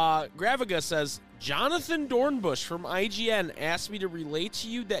 Graviga says, Jonathan Dornbush from IGN asked me to relay to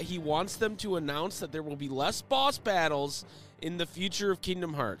you that he wants them to announce that there will be less boss battles in the future of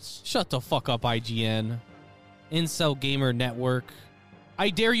Kingdom Hearts. Shut the fuck up, IGN. Incel Gamer Network. I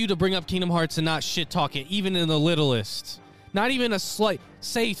dare you to bring up Kingdom Hearts and not shit talk it, even in the littlest. Not even a slight.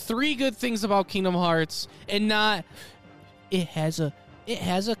 Say 3 good things about Kingdom Hearts and not. It has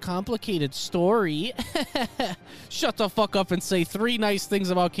a complicated story. Shut the fuck up and say 3 nice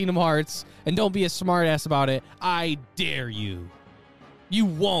things about Kingdom Hearts and don't be a smartass about it. I dare you. You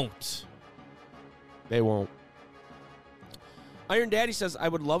won't. They won't. Iron Daddy says, I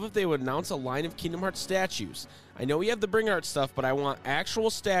would love if they would announce a line of Kingdom Hearts statues. I know we have the Bring Art stuff, but I want actual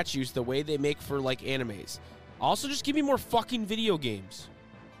statues the way they make for, like, animes. Also, just give me more fucking video games.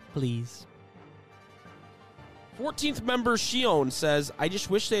 Please. 14th member Shion says, I just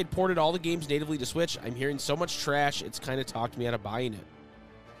wish they had ported all the games natively to Switch. I'm hearing so much trash, it's kind of talked me out of buying it.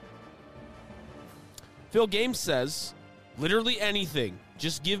 Phil Games says, literally anything.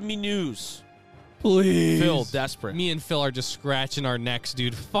 Just give me news. Please. Phil, desperate. Me and Phil are just scratching our necks,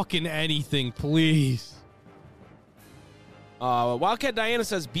 dude. Fucking anything, please. Wildcat Diana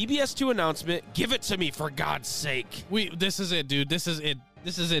says, BBS 2 announcement. Give it to me, for God's sake. This is it, dude. This is it.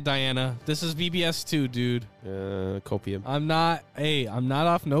 This is it, Diana. This is BBS 2, dude. Copium. I'm not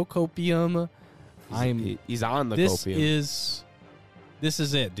off no copium. He's on the copium. This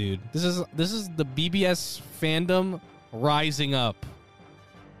is it, dude. This is the BBS fandom rising up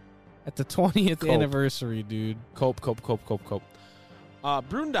at the 20th anniversary, dude. Cope.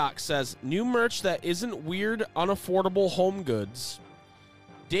 Brundock says, new merch that isn't weird, unaffordable home goods.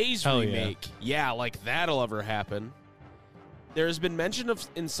 Days Hell remake. Yeah, like that'll ever happen. There has been mention of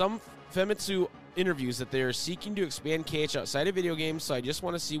in some Famitsu interviews that they are seeking to expand KH outside of video games, so I just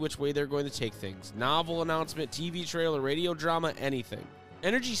want to see which way they're going to take things. Novel announcement, TV trailer, radio drama, anything.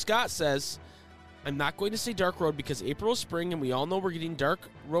 Energy Scott says, I'm not going to say Dark Road because April is spring and we all know we're getting Dark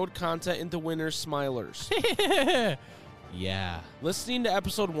Road content into winter smilers. Yeah. Listening to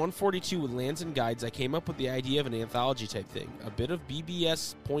episode 142 with Lands and Guides, I came up with the idea of an anthology type thing, a bit of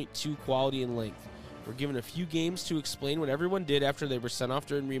BBS .2 quality and length. We're given a few games to explain what everyone did after they were sent off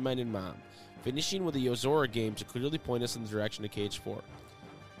to Reminded Mom, finishing with a Yozora game to clearly point us in the direction of KH4.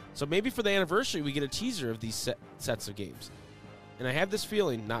 So maybe for the anniversary, we get a teaser of these sets of games. And I have this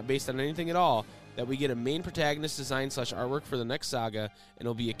feeling, not based on anything at all, that we get a main protagonist design / artwork for the next saga, and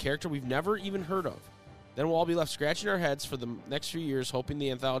it'll be a character we've never even heard of. Then we'll all be left scratching our heads for the next few years, hoping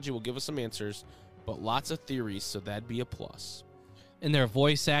the anthology will give us some answers, but lots of theories, so that'd be a plus. And they're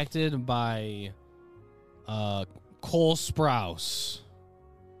voice acted by Cole Sprouse.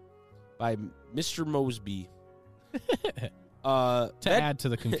 By Mr. Mosby. To add to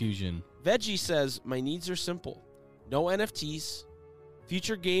the confusion. Veggie says, my needs are simple. No NFTs.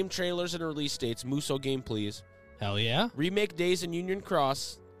 Future game trailers and release dates. Muso game, please. Hell yeah. Remake days in Union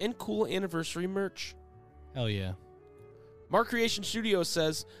Cross. And cool anniversary merch. Hell yeah. Mark Creation Studios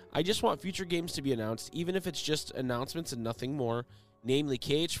says, I just want future games to be announced, even if it's just announcements and nothing more. Namely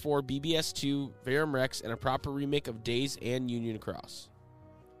KH4, BBS2, Verum Rex, and a proper remake of Days and Union Cross.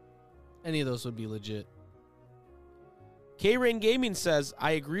 Any of those would be legit. K-Rain Gaming says,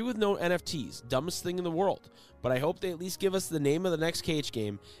 I agree with no NFTs, dumbest thing in the world, but I hope they at least give us the name of the next KH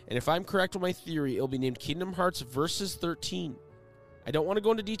game, and if I'm correct with my theory, it'll be named Kingdom Hearts Versus 13. I don't want to go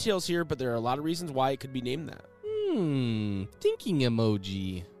into details here, but there are a lot of reasons why it could be named that. Thinking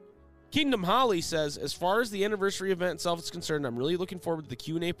emoji. Kingdom Holly says, as far as the anniversary event itself is concerned, I'm really looking forward to the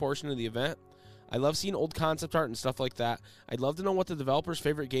Q&A portion of the event. I love seeing old concept art and stuff like that. I'd love to know what the developers'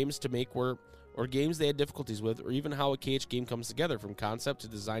 favorite games to make were, or games they had difficulties with, or even how a KH game comes together, from concept to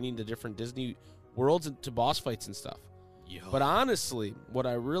designing the different Disney worlds and to boss fights and stuff. Yo. But honestly, what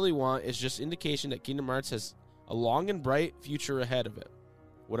I really want is just indication that Kingdom Hearts has a long and bright future ahead of it,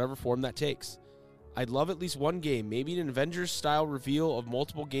 whatever form that takes. I'd love at least one game, maybe an Avengers-style reveal of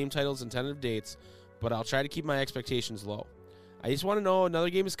multiple game titles and tentative dates, but I'll try to keep my expectations low. I just want to know another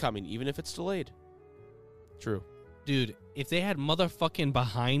game is coming, even if it's delayed. True. Dude, if they had motherfucking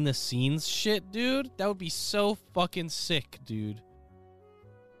behind-the-scenes shit, dude, that would be so fucking sick, dude.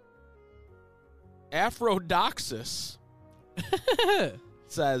 Aphrodoxus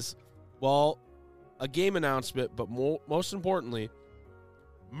says, well, a game announcement, but most importantly,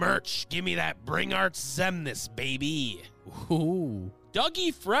 merch. Give me that Bring Arts Zemnis, baby. Ooh.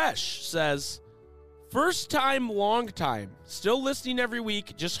 Dougie Fresh says, first time, long time. Still listening every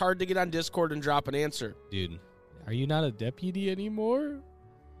week. Just hard to get on Discord and drop an answer. Dude, are you not a deputy anymore?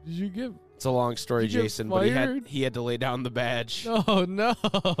 Did you get... It's a long story, Jason, but he had to lay down the badge. Oh,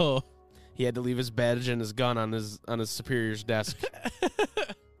 no. He had to leave his badge and his gun on his superior's desk.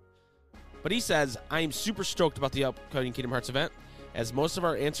 But he says, I am super stoked about the upcoming Kingdom Hearts event, as most of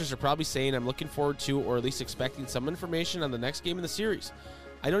our answers are probably saying I'm looking forward to, or at least expecting, some information on the next game in the series.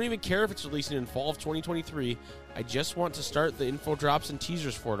 I don't even care if it's releasing in fall of 2023. I just want to start the info drops and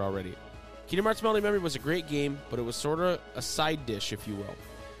teasers for it already. Kingdom Hearts Melody Memory was a great game, but it was sort of a side dish, if you will.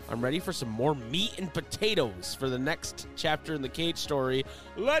 I'm ready for some more meat and potatoes for the next chapter in the KH story.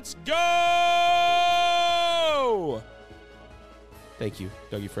 Let's go! Thank you,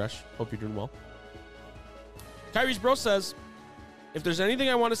 Dougie Fresh. Hope you're doing well. Kyrie's Bro says, if there's anything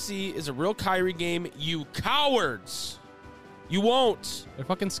I want to see is a real Kyrie game, you cowards. You won't. They're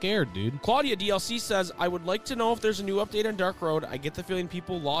fucking scared, dude. Claudia DLC says, I would like to know if there's a new update on Dark Road. I get the feeling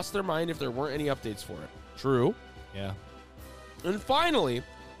people lost their mind if there weren't any updates for it. True. Yeah. And finally,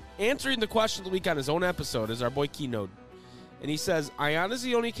 answering the question of the week on his own episode is our boy Kinode. And he says, I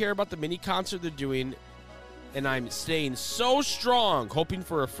honestly only care about the mini concert they're doing, and I'm staying so strong, hoping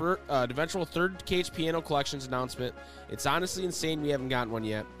for an eventual third KH Piano Collections announcement. It's honestly insane we haven't gotten one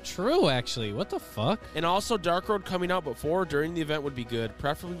yet. True, actually. What the fuck? And also, Dark Road coming out before or during the event would be good,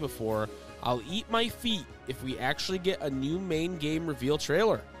 preferably before. I'll eat my feet if we actually get a new main game reveal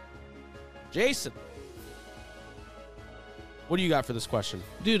trailer. Jason, what do you got for this question?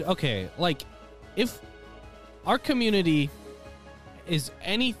 Dude, okay, like, if our community is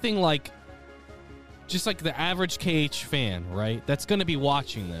anything like just like the average KH fan, right, that's going to be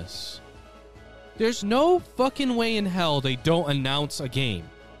watching this, there's no fucking way in hell they don't announce a game.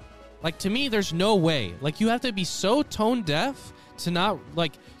 Like, to me, there's no way. Like, you have to be so tone deaf to not,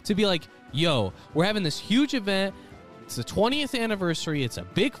 like, to be like, yo, we're having this huge event. It's the 20th anniversary. It's a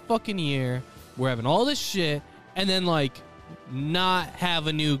big fucking year. We're having all this shit. And then, like, not have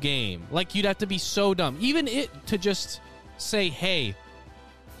a new game. Like, you'd have to be so dumb. Even it to just say, hey,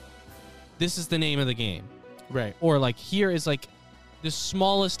 this is the name of the game. Right. Or, like, here is, like, the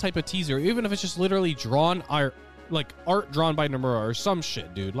smallest type of teaser, even if it's just literally drawn art, like art drawn by Nomura or some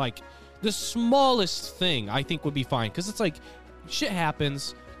shit, dude. Like, The smallest thing I think would be fine, because it's like shit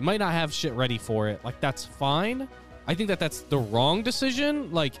happens. You might not have shit ready for it. Like, that's fine. I think that's the wrong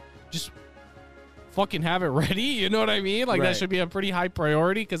decision. Like, just fucking have it ready. You know what I mean? Like, that should be a pretty high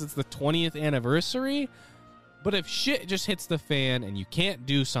priority because it's the 20th anniversary. But if shit just hits the fan and you can't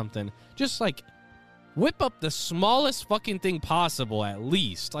do something, just like whip up the smallest fucking thing possible at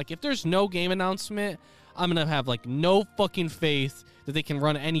least. Like, if there's no game announcement, I'm going to have like no fucking faith that they can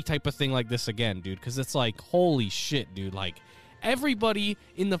run any type of thing like this again, dude. Because it's like, holy shit, dude. Like, everybody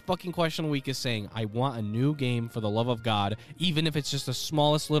in the fucking question week is saying, I want a new game for the love of God, even if it's just the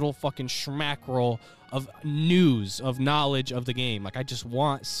smallest little fucking schmackerel of news, of knowledge of the game. Like, I just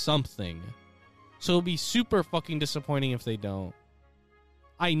want something. So it'll be super fucking disappointing if they don't.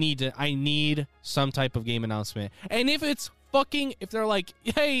 I need some type of game announcement. And if they're like,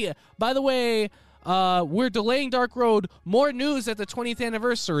 hey, by the way, we're delaying Dark Road, more news at the 20th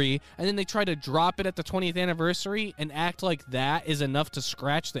anniversary, and then they try to drop it at the 20th anniversary and act like that is enough to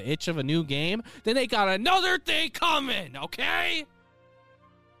scratch the itch of a new game, then they got another thing coming, okay?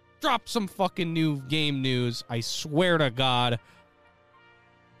 Drop some fucking new game news. I swear to God,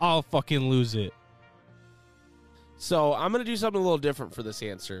 I'll fucking lose it. So I'm going to do something a little different for this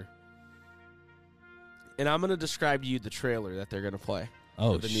answer. And I'm going to describe to you the trailer that they're going to play.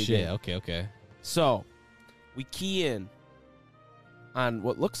 Oh, the new shit. game. Okay. So we key in on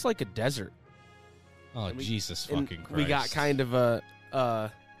what looks like a desert. Oh, Jesus fucking Christ. We got kind of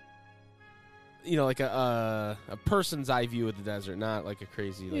a person's eye view of the desert, not like a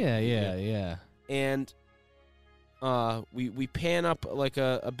crazy. Like, yeah. And we pan up like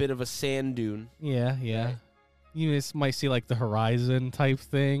a bit of a sand dune. Yeah. Right? You just might see like the horizon type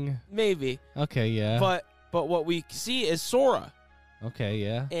thing. Maybe. Okay, yeah. But what we see is Sora. Okay,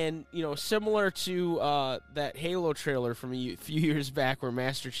 yeah. And, similar to that Halo trailer from a few years back where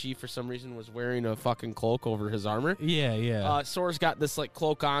Master Chief, for some reason, was wearing a fucking cloak over his armor. Yeah. Sora's got this, like,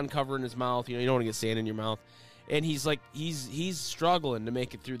 cloak on, covering his mouth. You don't want to get sand in your mouth. And he's, like, he's struggling to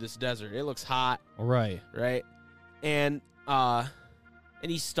make it through this desert. It looks hot. Right. And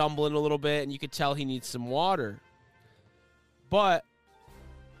he's stumbling a little bit, and you could tell he needs some water. But,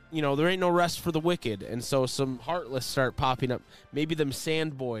 there ain't no rest for the wicked, and so some Heartless start popping up. Maybe them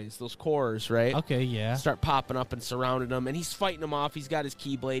sand boys, those cores, right? Okay, yeah. Start popping up and surrounding him, and he's fighting them off. He's got his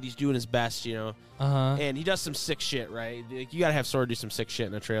Keyblade. He's doing his best, Uh-huh. And he does some sick shit, right? Like, you got to have Sora do some sick shit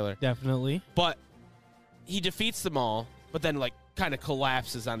in a trailer. Definitely. But he defeats them all, but then, like, kind of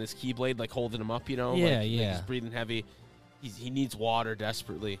collapses on his Keyblade, like, holding him up, Yeah, Like, he's breathing heavy. He needs water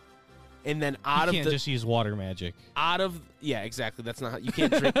desperately. And then you can't just use water magic. Exactly. That's not how you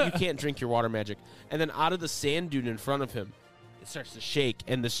can't drink. You can't drink your water magic. And then out of the sand dune in front of him, it starts to shake,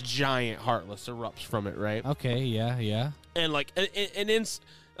 and this giant Heartless erupts from it. Right. Okay. Yeah. And like,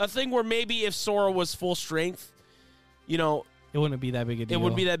 a thing where maybe if Sora was full strength, it wouldn't be that big a deal. It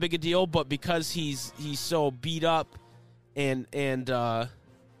wouldn't be that big a deal, but because he's so beat up and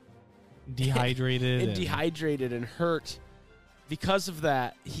dehydrated and hurt. Because of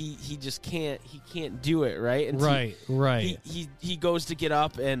that, he just can't do it, right? And right. He goes to get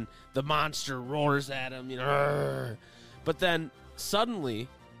up, and the monster roars at him, But then suddenly,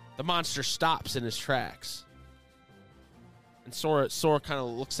 the monster stops in his tracks, and Sora kind of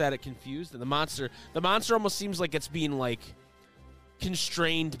looks at it confused, and the monster almost seems like it's being like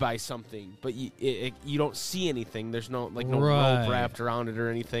constrained by something, but you don't see anything. There's no rope wrapped around it or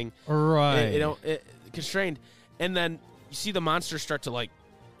anything. Right. It constrained, and then. You see the monster start to, like...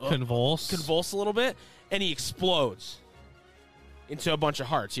 Convulse a little bit, and he explodes into a bunch of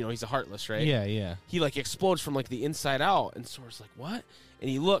hearts. He's a Heartless, right? Yeah. He, like, explodes from, like, the inside out, and Sora's like, what? And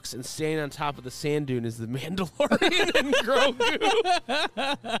he looks, and standing on top of the sand dune is the Mandalorian and Grogu.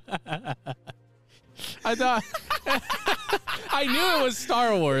 I thought... I knew it was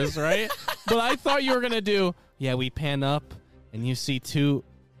Star Wars, right? But I thought you were going to do... Yeah, we pan up, and you see two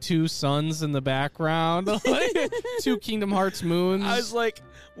suns in the background, like 2 Kingdom Hearts moons. I was like,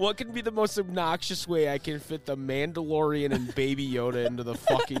 what could be the most obnoxious way I can fit the Mandalorian and Baby Yoda into the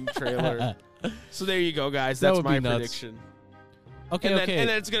fucking trailer? So there you go, guys. That's my prediction. Okay. And then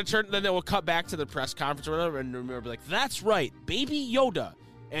it's gonna turn. Then it will cut back to the press conference or whatever, and remember, like, that's right, Baby Yoda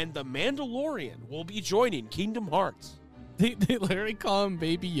and the Mandalorian will be joining Kingdom Hearts. They literally call him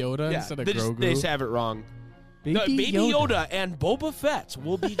Baby Yoda instead of Grogu. They just have it wrong. Baby Yoda and Boba Fett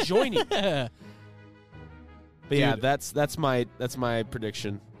will be joining. But yeah, that's my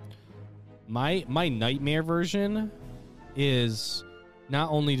prediction. My nightmare version is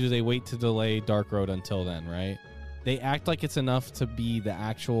not only do they wait to delay Dark Road until then, right? They act like it's enough to be the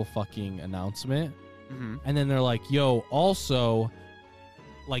actual fucking announcement. Mm-hmm. And then they're like, yo, also,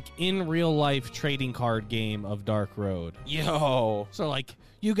 like in real life trading card game of Dark Road. Yo. So like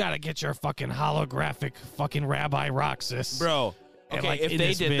you gotta get your fucking holographic fucking Rabbi Roxas. Bro. Okay, like, if in they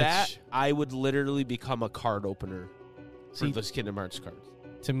this did bitch. that, I would literally become a card opener for those Kingdom Hearts cards.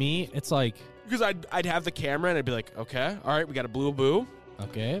 To me, it's like Because I'd have the camera and I'd be like, okay, all right, we got a blue boo.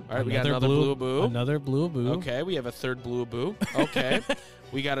 okay. All right, we got another blue boo. Another blue boo. Okay, we have a third blue boo. Okay.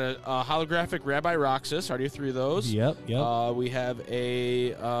 We got a holographic Rabbi Roxas. Already 3 of those. Yep. We have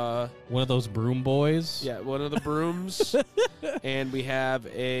a one of those broom boys. yeah, one of the brooms, and we have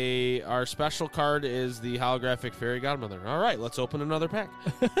our special card is the holographic fairy godmother. All right, let's open another pack.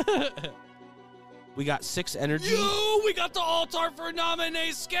 We got 6 energy. We got the altar for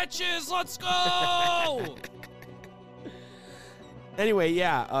nominee sketches. Let's go. Anyway,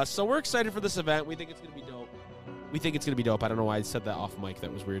 yeah. So we're excited for this event. We think it's gonna be dope. I don't know why I said that off mic.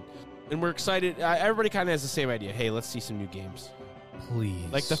 That was weird. And we're excited. Everybody kind of has the same idea. Hey, let's see some new games. Please.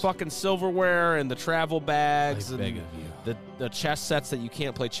 Like the fucking silverware and the travel bags I and beg of you. the chess sets that you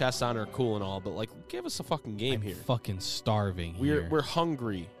can't play chess on are cool and all, but like give us a fucking game I'm here. fucking starving here. We're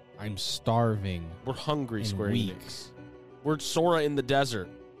hungry. I'm starving. We're hungry, and Square weak. Enix. We're Sora in the desert,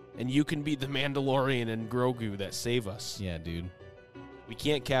 and you can be the Mandalorian and Grogu that save us. Yeah, dude. We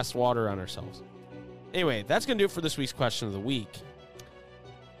can't cast water on ourselves. Anyway, that's going to do it for this week's question of the week.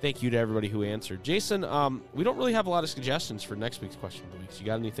 Thank you to everybody who answered. Jason, we don't really have a lot of suggestions for next week's question of the week. So you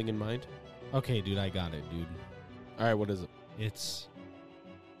got anything in mind? Okay, dude, I got it, dude. All right, what is it? It's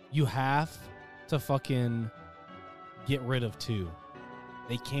you have to fucking get rid of 2.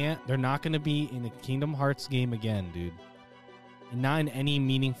 They're not going to be in a Kingdom Hearts game again, dude. Not in any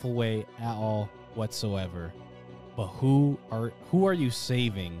meaningful way at all whatsoever. But who are you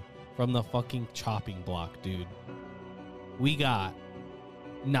saving from the fucking chopping block, dude? We got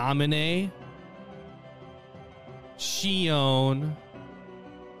Naminé, Shion,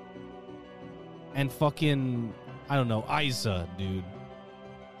 and fucking, I don't know, Isa, dude.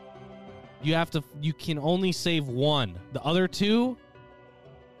 You can only save 1. The other 2,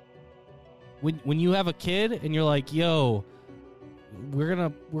 when you have a kid and you're like, yo, we're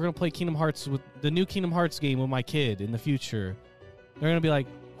gonna play Kingdom Hearts with the new Kingdom Hearts game with my kid in the future, they're gonna be like,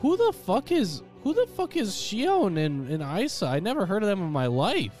 who the fuck is Shion and Isa? I never heard of them in my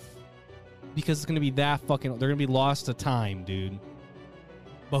life. Because it's gonna be that fucking, they're gonna be lost to time, dude.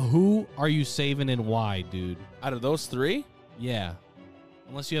 But who are you saving and why, dude? Out of those 3? Yeah.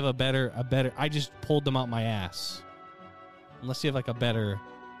 Unless you have a better I just pulled them out my ass. Unless you have like a better.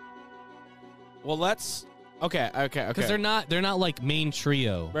 Well, let's Okay. Because they're not like main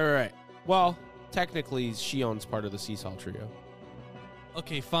trio. Right. Well, technically, Shion's part of the Seesaw trio.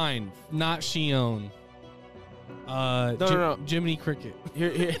 Okay, fine. Not Shion. No. Jiminy Cricket.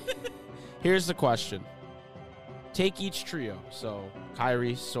 Here's the question. Take each trio. So,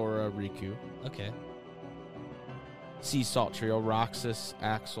 Kairi, Sora, Riku. Okay. Sea Salt trio, Roxas,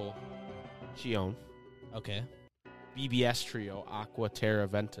 Axel, Shion. Okay. BBS trio, Aqua, Terra,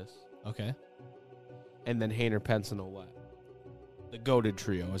 Ventus. Okay. And then Hayner, Pence, and Olette. The goated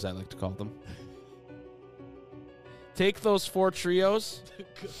trio, as I like to call them. Take those 4 trios,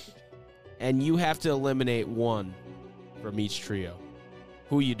 and you have to eliminate 1 from each trio.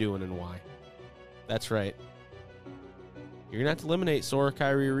 Who you doing and why? That's right. You're going to have to eliminate Sora,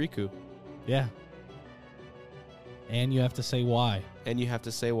 Kairi, or Riku. Yeah. And you have to say why.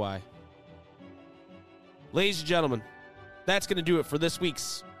 Ladies and gentlemen, that's going to do it for this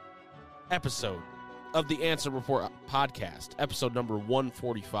week's episode of the Answer Report podcast, episode number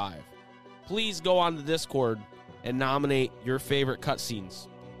 145. Please go on the Discord and nominate your favorite cutscenes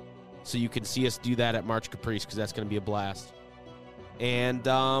so you can see us do that at March Caprice, because that's going to be a blast. And,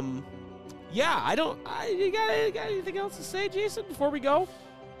 yeah, you got anything else to say, Jason, before we go?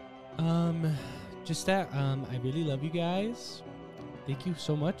 Just that, I really love you guys. Thank you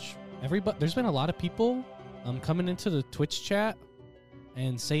so much. Everybody, there's been a lot of people coming into the Twitch chat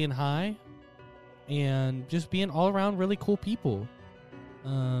and saying hi and just being all around really cool people.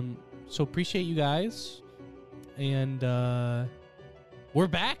 So appreciate you guys. And we're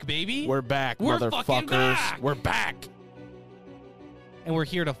back, baby. We're back, motherfuckers. Back. We're back. And we're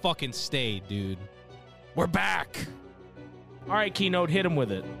here to fucking stay, dude. We're back. All right, Kinode, hit him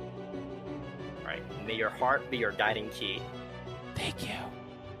with it. All right. May your heart be your guiding key. Thank you.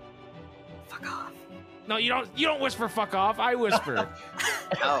 Fuck off. No, you don't whisper fuck off. I whisper.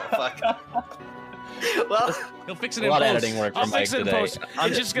 Oh, fuck. Well, he'll fix it a in lot post. of editing work I'll for Mike fix it in today. post.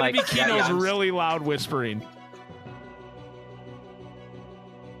 It's just going to be Kinode's really loud whispering.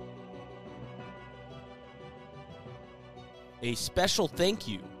 A special thank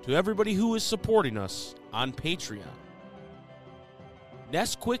you to everybody who is supporting us on Patreon.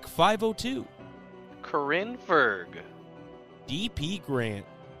 Nesquik 502. Corinne Ferg. DP Grant.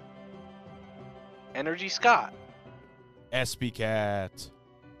 Energy Scott. SB Cat.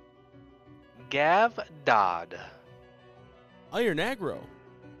 Gav Dodd. Iron Aggro.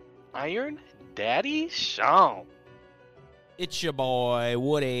 Iron Daddy Sean. It's your boy,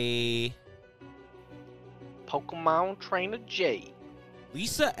 Woody. Pokemon Trainer J.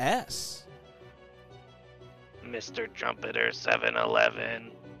 Lisa S. Mr. Trumpeter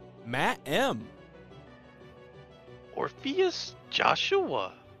 711. Matt M. Orpheus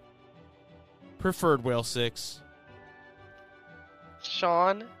Joshua. Preferred Whale 6.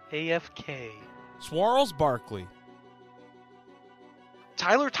 Sean AFK. Swarls Barkley.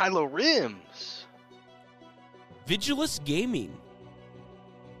 Tyler Rims. Vigilus Gaming.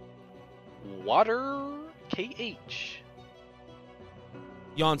 Water KH.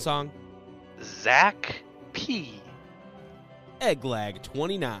 Yonsong. Zach P. Egglag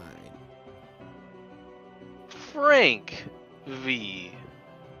 29. Frank V.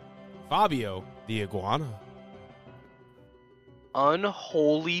 Fabio the Iguana.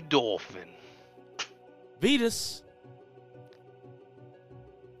 Unholy Dolphin. Vetus.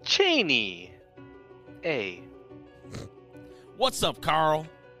 Cheney A. What's up, Carl?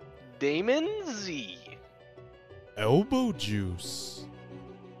 Damon Z. Elbow Juice.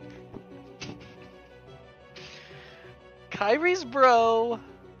 Kyrie's bro.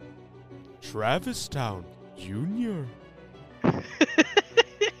 Travis Town Jr.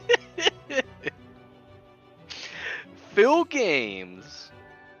 Phil Games.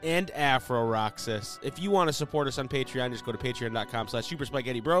 And Afro Roxas. If you want to support us on Patreon, just go to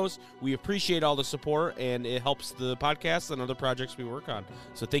patreon.com/SuperSpikeEddieBros. We appreciate all the support, and it helps the podcast and other projects we work on.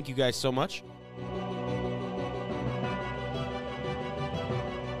 So thank you guys so much.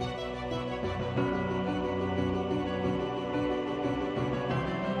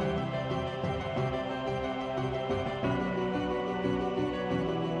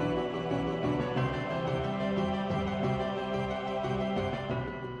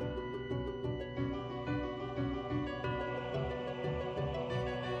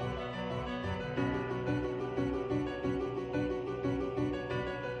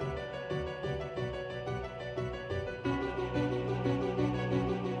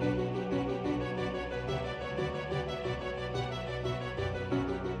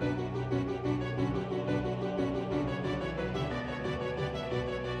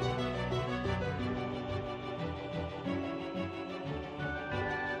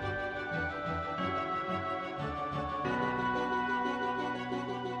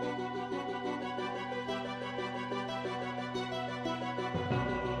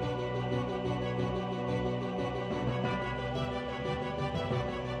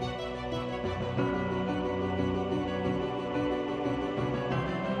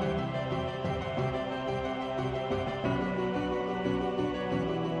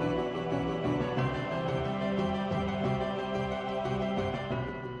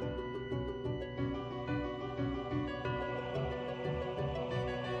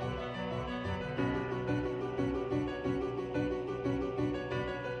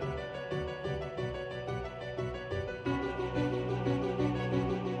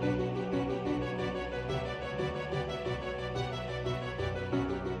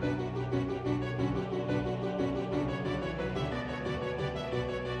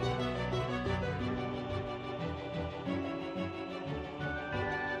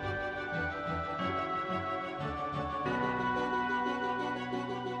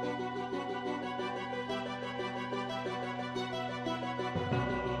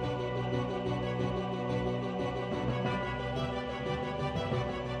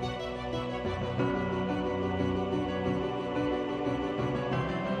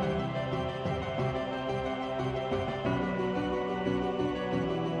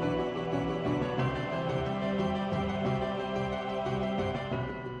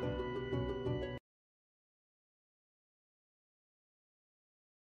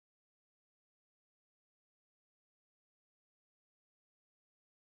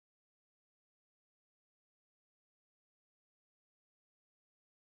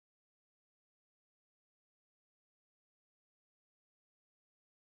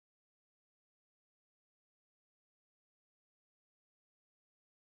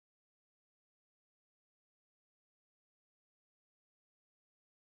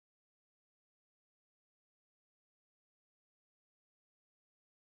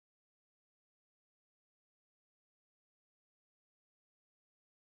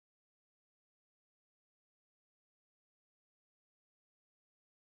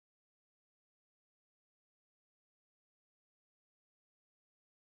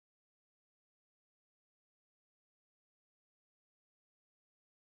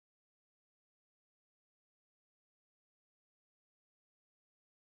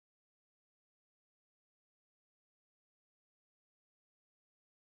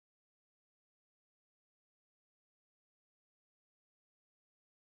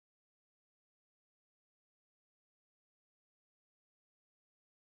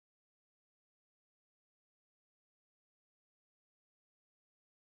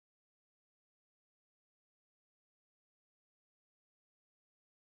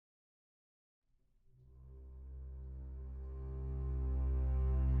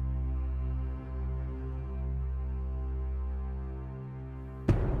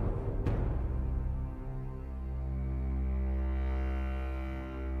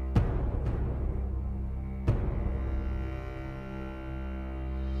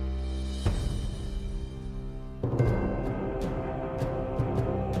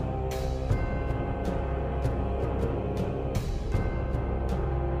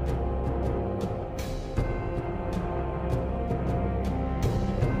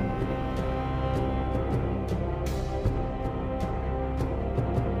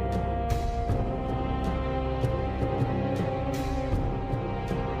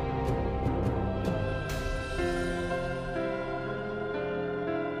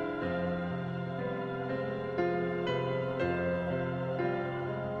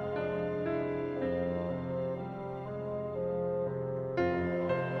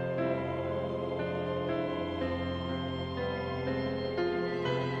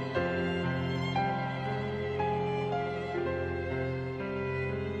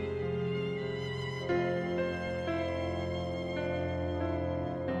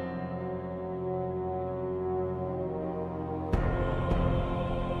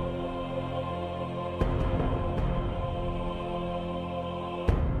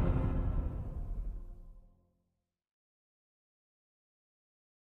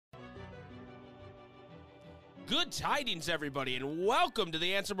 Good tidings, everybody, and welcome to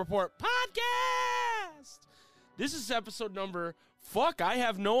the Ansem Report podcast. This is episode number, I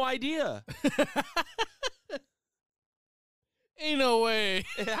have no idea. Ain't no way.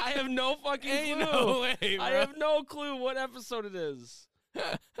 I have no fucking clue. Ain't no way, bro. I have no clue what episode it is.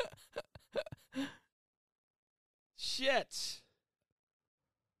 Shit.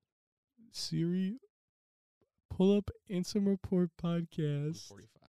 Siri, pull up Ansem Report podcast. 45.